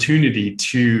opportunity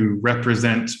to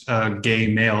represent a gay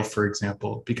male, for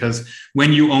example, because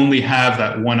when you only have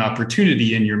that one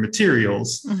opportunity in your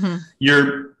materials,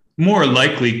 you're more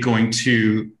likely going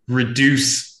to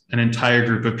reduce an entire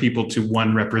group of people to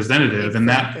one representative. And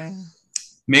that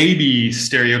may be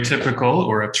stereotypical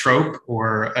or a trope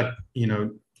or a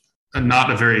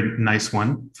not a very nice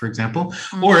one, for example,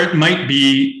 or it might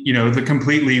be, the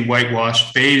completely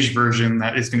whitewashed beige version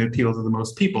that is going to appeal to the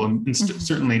most people, and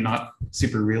certainly not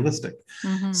super realistic.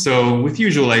 So with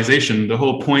usualization, the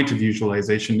whole point of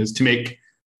usualization is to make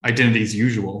identities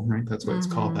usual, right? That's why it's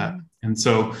called that. And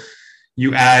so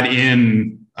you add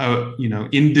in,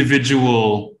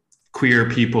 individual queer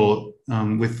people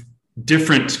with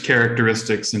different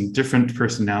characteristics and different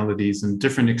personalities and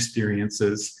different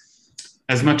experiences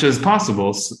as much as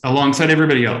possible alongside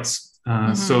everybody else,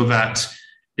 so that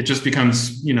it just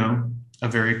becomes, a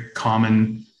very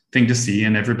common thing to see,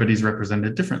 and everybody's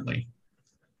represented differently.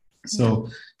 So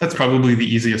that's probably the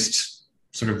easiest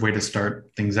sort of way to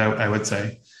start things out, I would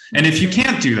say. And if you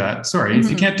can't do that, if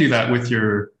you can't do that with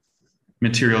your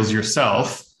materials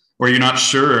yourself, or you're not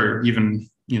sure even,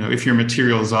 if your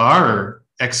materials are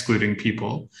excluding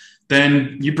people,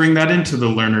 then you bring that into the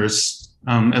learners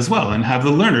as well, and have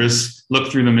the learners look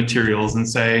through the materials and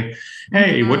say,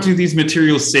 hey, what do these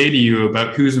materials say to you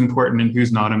about who's important and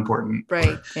who's not important?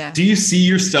 Right. Yeah. Do you see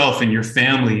yourself and your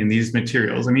family in these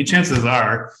materials? I mean, chances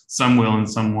are some will and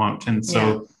some won't. And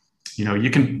so, you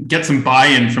can get some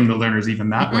buy-in from the learners even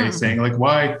that way, saying like,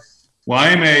 why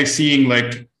am I seeing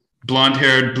like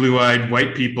blonde-haired, blue-eyed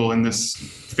white people in this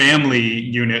family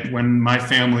unit when my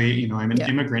family, I'm an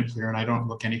immigrant here and I don't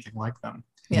look anything like them.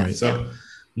 Yeah. Right? So,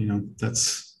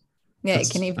 Yeah, That's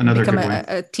it can even another become good way.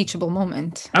 a teachable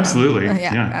moment. Absolutely.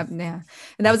 Yeah.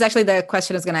 And that was actually the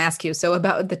question I was going to ask you. So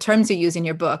about the terms you use in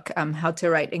your book, how to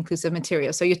write inclusive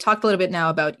material. So you talked a little bit now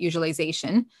about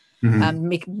usualization,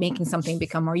 making something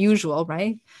become more usual,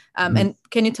 right? And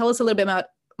can you tell us a little bit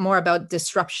more about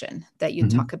disruption that you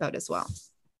talk about as well?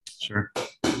 Sure.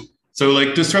 So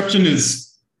like disruption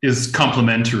is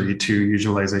complementary to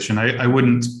usualization. I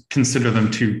wouldn't consider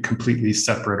them two completely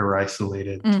separate or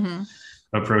isolated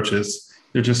approaches.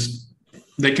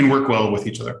 They can work well with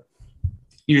each other.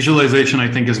 Usualization, I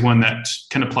think, is one that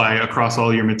can apply across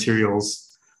all your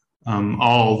materials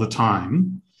all the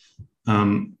time.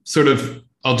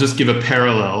 I'll just give a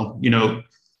parallel.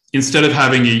 Instead of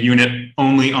having a unit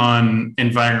only on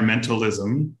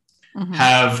environmentalism,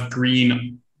 have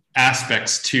green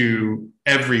aspects to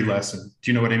every lesson. Do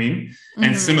you know what I mean?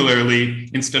 And similarly,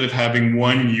 instead of having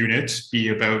one unit be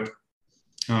about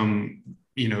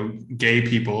gay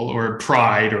people or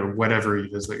pride or whatever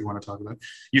it is that you want to talk about,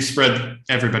 you spread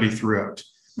everybody throughout.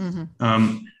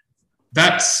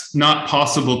 That's not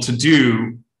possible to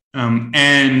do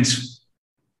and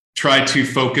try to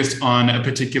focus on a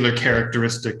particular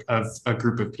characteristic of a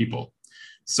group of people.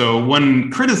 So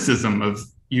one criticism of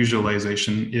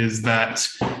usualization is that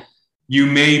you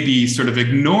may be sort of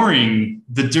ignoring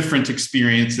the different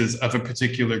experiences of a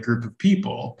particular group of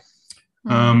people.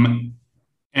 And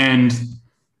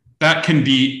that can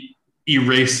be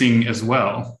erasing as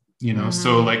well,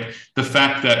 So like the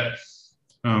fact that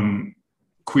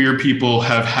queer people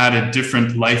have had a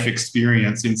different life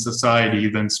experience in society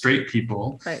than straight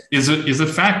people is a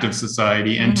fact of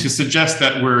society. And to suggest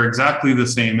that we're exactly the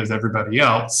same as everybody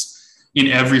else in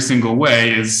every single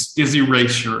way is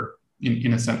erasure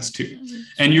in a sense too.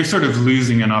 And you're sort of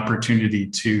losing an opportunity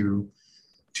to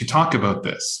talk about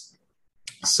this.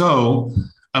 So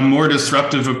a more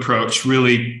disruptive approach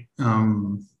really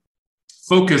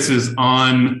focuses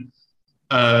on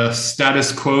a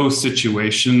status quo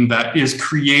situation that is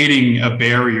creating a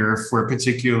barrier for a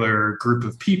particular group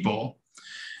of people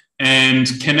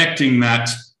and connecting that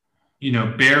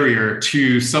barrier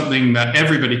to something that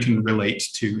everybody can relate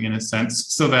to in a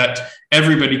sense, so that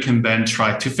everybody can then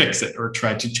try to fix it or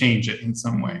try to change it in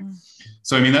some way.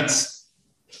 So, I mean, that's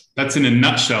in a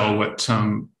nutshell what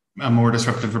a more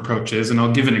disruptive approach is. And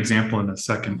I'll give an example in a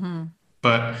second.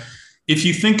 But if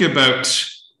you think about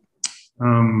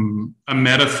a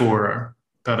metaphor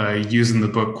that I use in the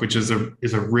book, which is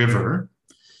a river,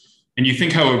 and you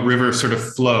think how a river sort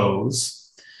of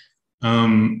flows,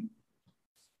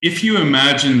 if you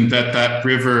imagine that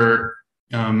river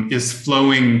is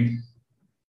flowing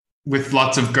with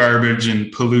lots of garbage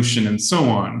and pollution and so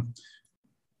on,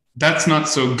 that's not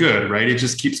so good, right? It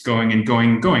just keeps going and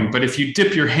going and going. But if you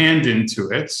dip your hand into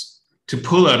it to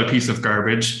pull out a piece of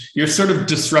garbage, you're sort of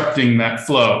disrupting that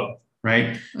flow,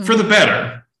 right? For the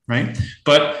better, right?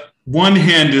 But one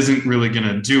hand isn't really going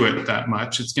to do it that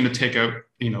much. It's going to take out,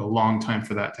 a long time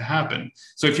for that to happen.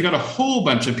 So if you got a whole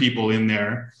bunch of people in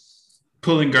there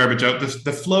pulling garbage out, the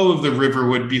flow of the river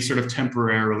would be sort of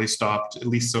temporarily stopped, at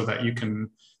least so that you can,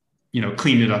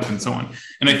 clean it up and so on.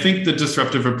 And I think the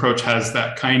disruptive approach has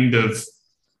that kind of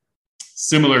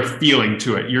similar feeling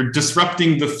to it. You're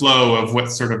disrupting the flow of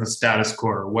what's sort of a status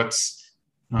quo, or what's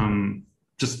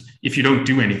just, if you don't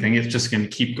do anything, it's just going to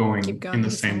keep going in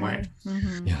the same way.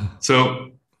 Yeah.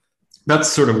 So that's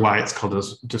sort of why it's called a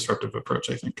disruptive approach,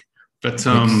 I think. But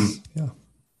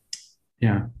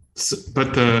yeah. So,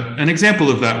 but an example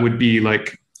of that would be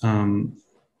like,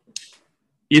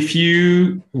 if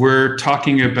you were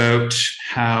talking about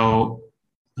how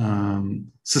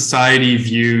society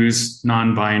views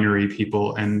non-binary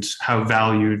people and how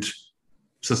valued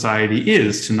society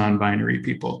is to non-binary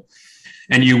people,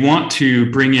 and you want to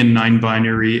bring in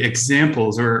non-binary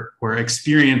examples or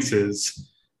experiences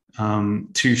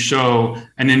to show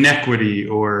an inequity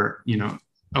or,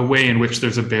 a way in which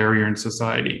there's a barrier in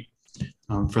society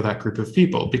for that group of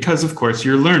people, because of course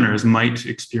your learners might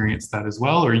experience that as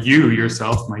well, or you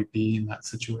yourself might be in that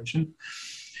situation.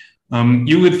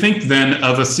 You would think then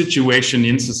of a situation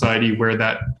in society where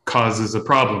that causes a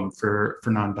problem for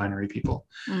non-binary people.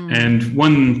 And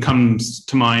one comes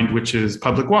to mind, which is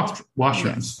public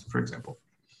washrooms, for example.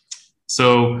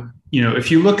 So, if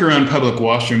you look around public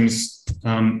washrooms,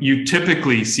 you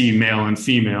typically see male and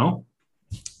female.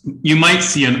 You might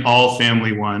see an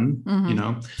all-family one,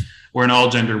 or an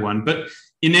all-gender one. But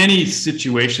in any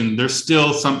situation, there's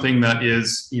still something that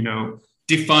is,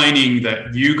 defining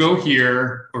that you go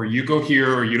here, or you go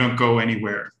here, or you don't go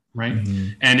anywhere, right?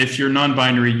 And if you're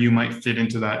non-binary, you might fit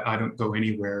into that I don't go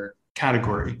anywhere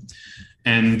category.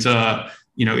 And,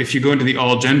 if you go into the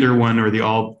all-gender one, or the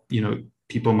all,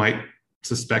 people might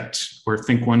suspect or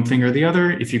think one thing or the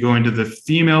other. If you go into the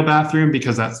female bathroom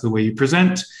because that's the way you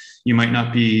present, you might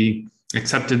not be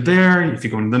accepted there. If you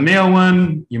go into the male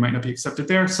one, you might not be accepted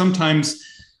there. Sometimes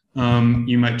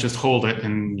you might just hold it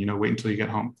and, wait until you get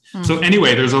home. So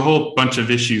anyway, there's a whole bunch of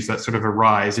issues that sort of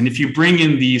arise. And if you bring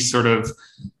in these sort of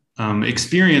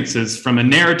experiences from a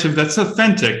narrative that's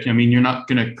authentic, you're not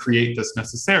going to create this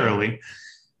necessarily,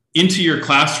 into your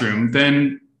classroom,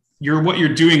 then what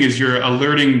you're doing is you're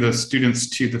alerting the students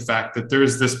to the fact that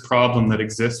there's this problem that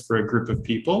exists for a group of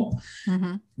people.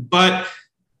 But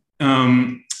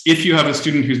if you have a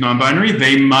student who's non-binary,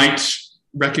 they might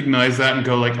recognize that and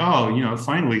go like, oh,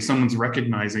 finally someone's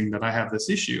recognizing that I have this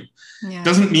issue.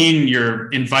 Doesn't mean you're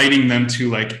inviting them to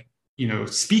like,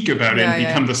 speak about it and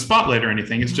become the spotlight or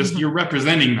anything. It's just you're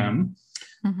representing them.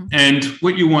 And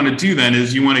what you want to do then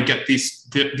is you want to get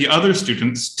the other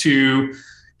students to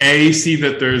see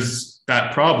that there's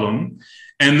that problem,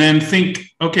 and then think,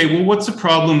 okay, well, what's a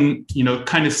problem,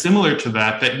 kind of similar to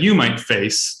that you might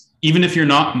face, even if you're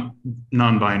not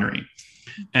non-binary.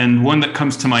 And one that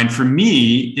comes to mind for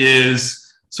me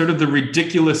is sort of the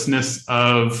ridiculousness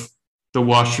of the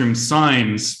washroom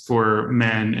signs for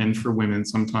men and for women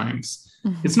sometimes.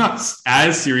 It's not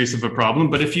as serious of a problem,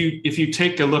 but if you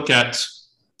take a look at,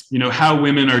 how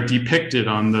women are depicted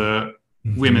on the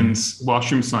women's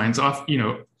washroom signs,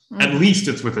 at least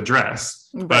it's with a dress,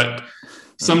 but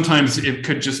sometimes it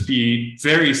could just be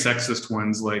very sexist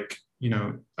ones, like,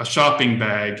 a shopping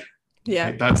bag.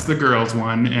 Yeah, that's the girls'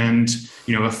 one, and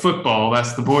a football,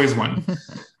 that's the boys' one.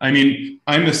 I'm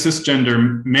a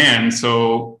cisgender man,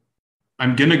 so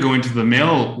I'm gonna go into the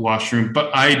male washroom,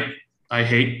 but I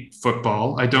hate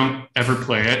football. I don't ever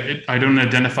play it. I don't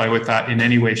identify with that in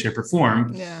any way, shape, or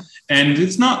form. Yeah, and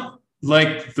it's not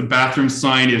like the bathroom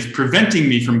sign is preventing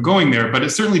me from going there, but it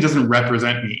certainly doesn't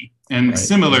represent me. And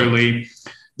similarly,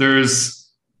 there's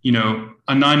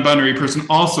a non-binary person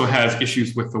also has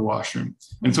issues with the washroom.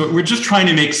 And so we're just trying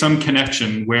to make some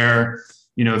connection where,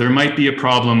 there might be a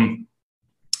problem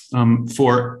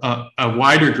for a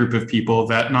wider group of people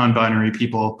that non-binary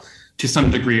people to some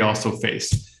degree also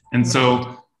face. And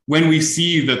so when we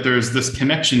see that there's this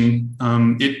connection,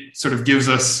 it sort of gives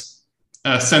us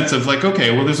a sense of like,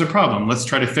 okay, well, there's a problem. Let's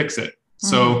try to fix it.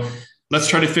 So let's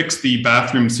try to fix the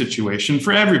bathroom situation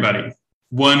for everybody.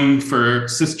 One for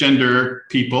cisgender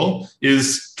people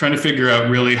is trying to figure out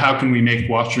really how can we make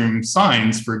washroom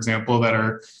signs, for example, that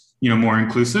are, more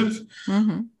inclusive.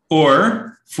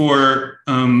 Or for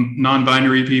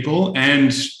non-binary people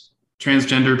and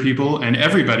transgender people and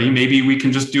everybody, maybe we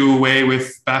can just do away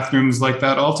with bathrooms like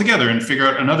that altogether and figure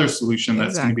out another solution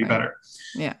that's going to be better.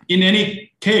 Yeah. In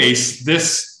any case,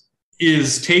 this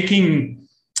is taking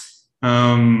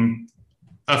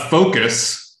a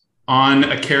focus on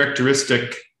a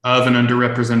characteristic of an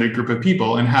underrepresented group of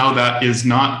people and how that is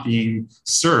not being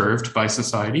served by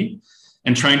society,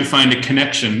 and trying to find a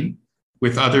connection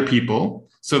with other people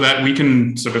so that we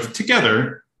can sort of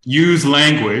together use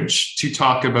language to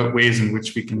talk about ways in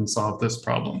which we can solve this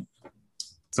problem.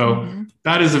 So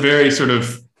that is a very sort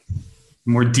of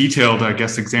more detailed, I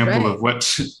guess, example of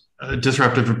what a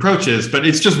disruptive approach is, but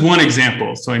it's just one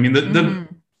example. So,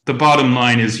 the bottom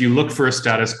line is you look for a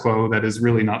status quo that is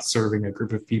really not serving a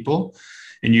group of people,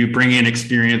 and you bring in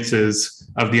experiences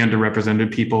of the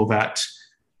underrepresented people that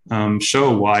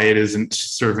show why it isn't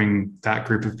serving that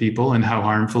group of people and how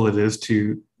harmful it is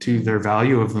to their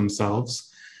value of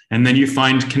themselves. And then you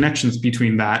find connections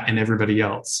between that and everybody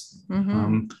else,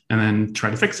 and then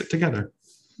try to fix it together.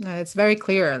 It's very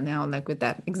clear now, like with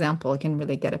that example, I can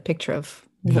really get a picture of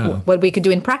what we could do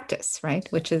in practice, right?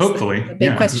 Which is hopefully a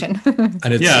big question.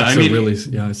 And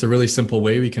it's a really simple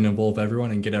way we can involve everyone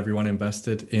and get everyone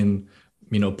invested in,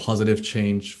 positive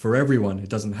change for everyone. It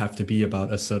doesn't have to be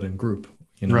about a certain group,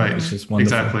 right? It's just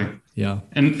wonderful. Exactly. Yeah.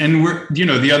 And we're,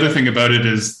 the other thing about it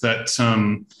is that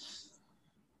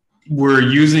we're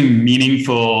using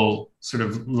meaningful sort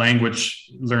of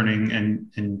language learning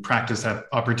and practice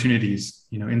opportunities,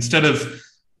 instead of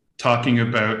talking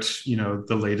about,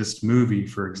 the latest movie,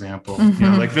 for example,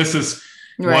 like this is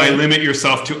why limit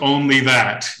yourself to only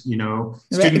that,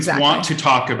 students want to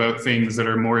talk about things that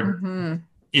are more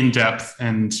in depth,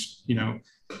 and,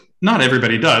 not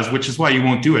everybody does, which is why you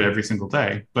won't do it every single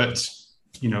day, but,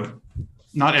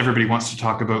 not everybody wants to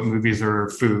talk about movies or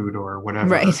food or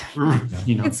whatever, right? For a month.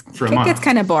 It gets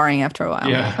kind of boring after a while.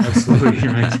 Yeah, absolutely.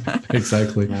 Right.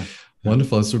 Exactly. Yeah.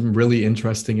 Wonderful. It's some really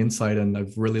interesting insight, and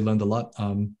I've really learned a lot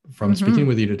from speaking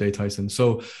with you today, Tyson.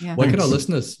 So where can our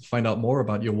listeners find out more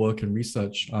about your work and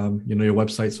research, your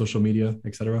website, social media,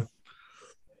 etc.?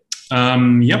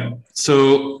 Yep.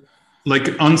 So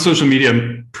like on social media,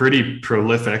 I'm pretty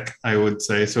prolific, I would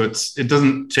say. So it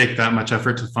doesn't take that much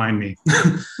effort to find me.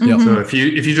 Yeah. So if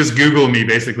you just Google me,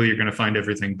 basically you're going to find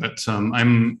everything. But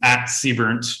I'm at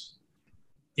Sieburnt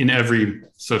in every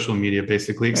social media,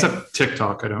 basically, except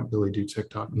TikTok. I don't really do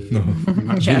TikTok. No.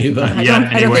 I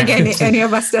don't think any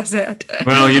of us does it.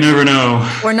 Well, you never know.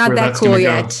 We're not that cool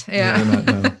yet.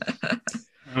 Yeah.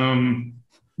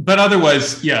 But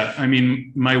otherwise, yeah, I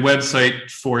mean, my website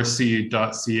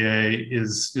 4c.ca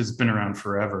is been around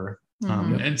forever.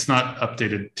 It's not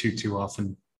updated too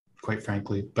often, quite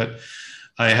frankly. But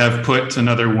I have put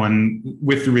another one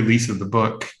with the release of the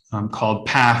book called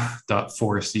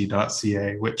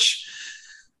path.4c.ca, which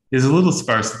is a little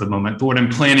sparse at the moment. But what I'm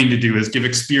planning to do is give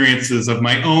experiences of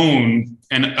my own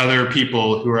and other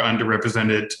people who are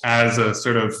underrepresented as a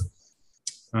sort of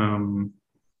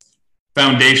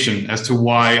foundation as to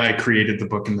why I created the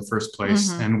book in the first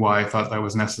place and why I thought that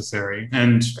was necessary.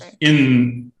 And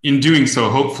in doing so,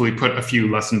 hopefully put a few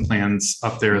lesson plans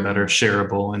up there that are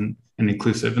shareable and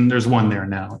inclusive. And there's one there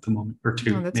now at the moment, or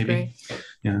two, maybe. Great.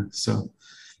 Yeah. So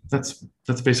that's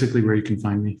basically where you can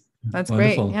find me. That's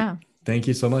wonderful. Great. Yeah. Thank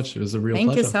you so much. It was a real pleasure.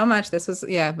 Thank you so much. This was,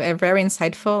 very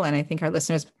insightful. And I think our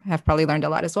listeners have probably learned a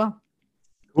lot as well.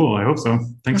 Cool. I hope so.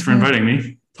 Thanks for inviting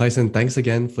me. Tyson, thanks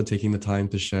again for taking the time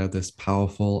to share this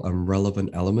powerful and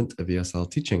relevant element of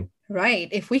ESL teaching. Right.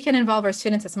 If we can involve our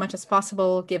students as much as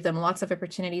possible, give them lots of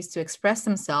opportunities to express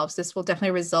themselves, this will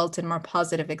definitely result in more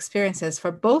positive experiences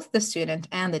for both the student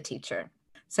and the teacher.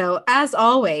 So as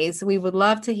always, we would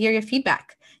love to hear your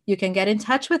feedback. You can get in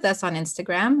touch with us on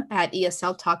Instagram at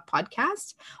ESL Talk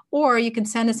Podcast, or you can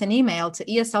send us an email to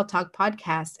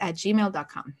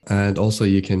esltalkpodcast@gmail.com. And also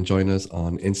you can join us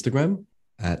on Instagram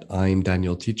at I'm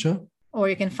Daniel Teacher. Or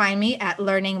you can find me at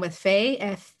Learning with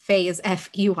Faye. Faye is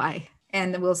F-E-Y.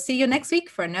 And we'll see you next week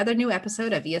for another new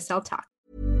episode of ESL Talk.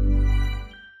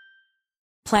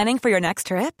 Planning for your next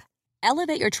trip?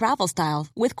 Elevate your travel style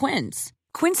with Quince.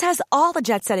 Quince has all the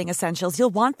jet-setting essentials you'll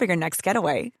want for your next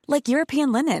getaway, like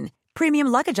European linen, premium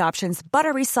luggage options,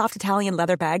 buttery soft Italian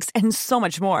leather bags, and so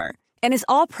much more. And is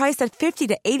all priced at 50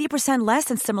 to 80% less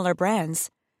than similar brands.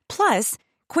 Plus,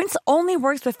 Quince only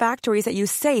works with factories that use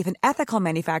safe and ethical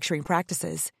manufacturing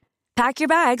practices. Pack your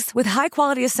bags with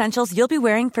high-quality essentials you'll be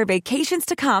wearing for vacations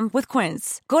to come with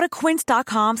Quince. Go to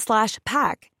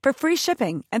quince.com/pack for free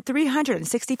shipping and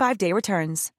 365-day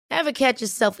returns. Ever catch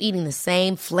yourself eating the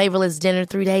same flavorless dinner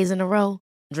 3 days in a row?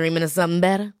 Dreaming of something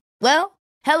better? Well,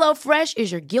 HelloFresh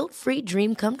is your guilt-free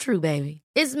dream come true, baby.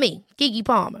 It's me, Keke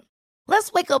Palmer.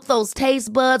 Let's wake up those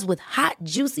taste buds with hot,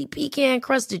 juicy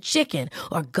pecan-crusted chicken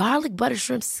or garlic butter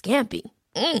shrimp scampi.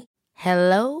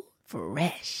 Hello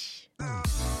Fresh.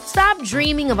 Stop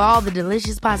dreaming of all the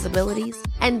delicious possibilities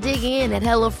and dig in at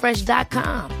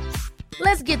HelloFresh.com.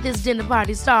 Let's get this dinner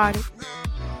party started.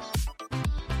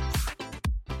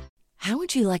 How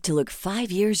would you like to look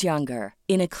 5 years younger?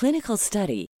 In a clinical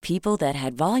study, people that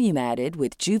had volume added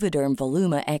with Juvederm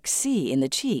Voluma XC in the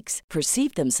cheeks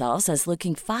perceived themselves as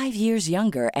looking 5 years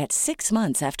younger at 6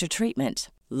 months after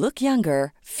treatment. Look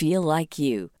younger, feel like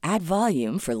you. Add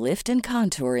volume for lift and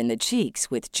contour in the cheeks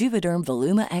with Juvederm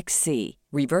Voluma XC.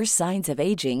 Reverse signs of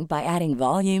aging by adding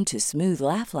volume to smooth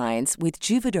laugh lines with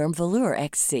Juvederm Volure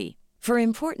XC. For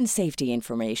important safety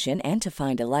information and to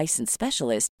find a licensed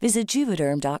specialist, visit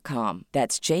Juvederm.com.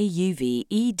 That's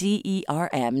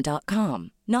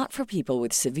JUVEDERM.com. Not for people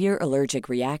with severe allergic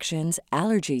reactions,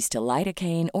 allergies to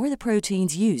lidocaine, or the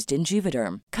proteins used in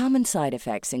Juvederm. Common side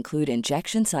effects include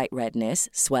injection site redness,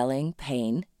 swelling,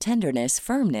 pain, tenderness,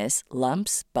 firmness,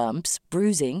 lumps, bumps,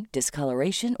 bruising,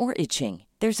 discoloration, or itching.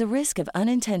 There's a risk of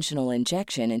unintentional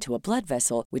injection into a blood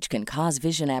vessel, which can cause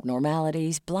vision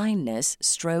abnormalities, blindness,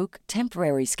 stroke,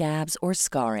 temporary scabs, or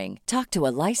scarring. Talk to a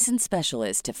licensed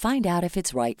specialist to find out if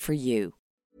it's right for you.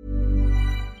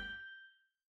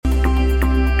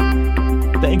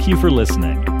 Thank you for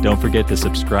listening. Don't forget to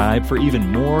subscribe for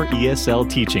even more ESL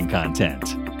teaching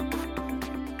content.